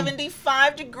to go-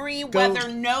 75 degree weather,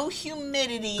 no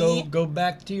humidity. go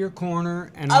back to your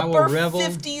corner and I will Upper revel.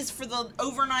 50s for the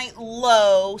overnight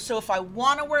low. So if I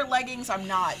want to wear leggings, I'm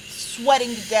not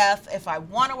sweating to death. If I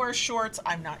want to wear shorts,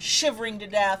 I'm not shivering to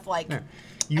death. Like, There.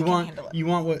 I can handle it. You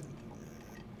want what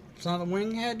Son of the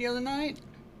Wing had the other night?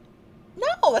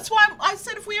 No, that's why I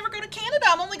said if we ever go to Canada,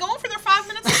 I'm only going for their 5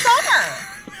 minutes of summer.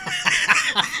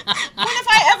 When have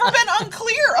I ever been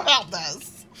unclear about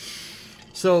this?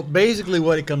 So basically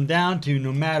what it comes down to,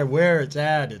 no matter where it's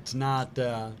at, it's not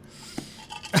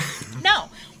No,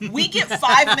 we get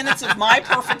 5 minutes of my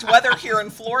perfect weather here in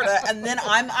Florida, and then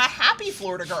I'm a happy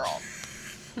Florida girl.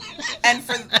 And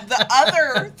for the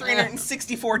other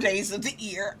 364 days of the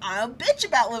year, I'll bitch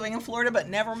about living in Florida, but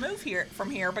never move from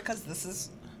here because this is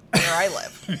where I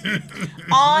live.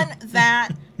 On that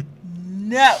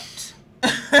note,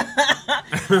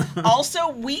 also,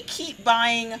 we keep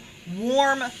buying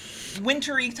warm,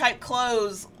 wintry type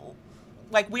clothes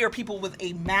like we are people with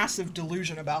a massive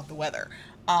delusion about the weather.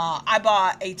 I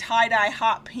bought a tie-dye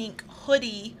hot pink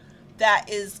hoodie that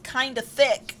is kind of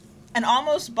thick and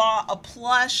almost bought a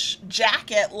plush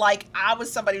jacket like I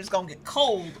was somebody who's going to get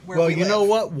cold where Well, we you live. know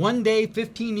what? One day,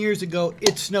 15 years ago,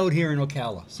 it snowed here in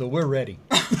Ocala, so we're ready.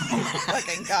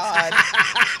 Fucking God.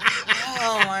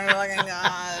 Oh my fucking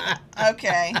God.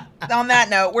 Okay. On that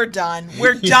note, we're done.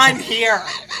 We're done here.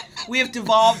 We have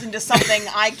devolved into something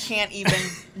I can't even.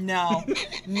 No.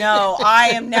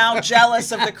 I am now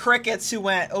jealous of the crickets who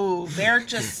went, oh, they're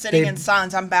just sitting in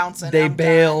silence. I'm bouncing. They I'm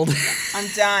bailed.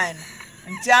 Done.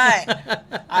 I'm done.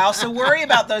 I also worry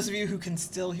about those of you who can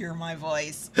still hear my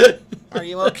voice. Are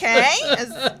you okay? Has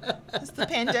the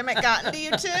pandemic gotten to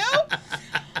you too?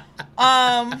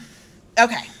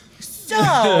 Okay.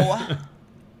 So,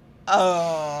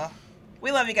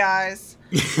 we love you guys.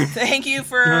 Thank you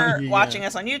for Yeah. watching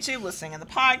us on YouTube, listening to the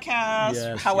podcast.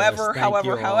 Yes, however, yes, thank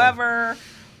you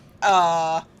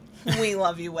all. We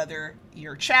love you whether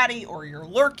you're chatty or you're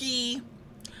lurky.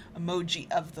 Emoji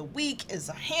of the week is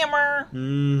a hammer.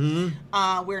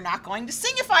 Mm-hmm. We're not going to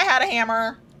sing If I Had a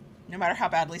Hammer, no matter how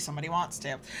badly somebody wants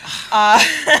to.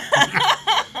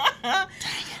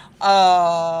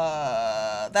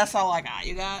 That's all I got.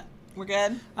 You got? We're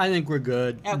good? I think we're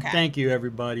good. Okay. Thank you,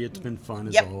 everybody. It's been fun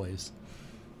as Yep. always.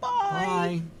 Bye.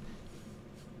 Bye.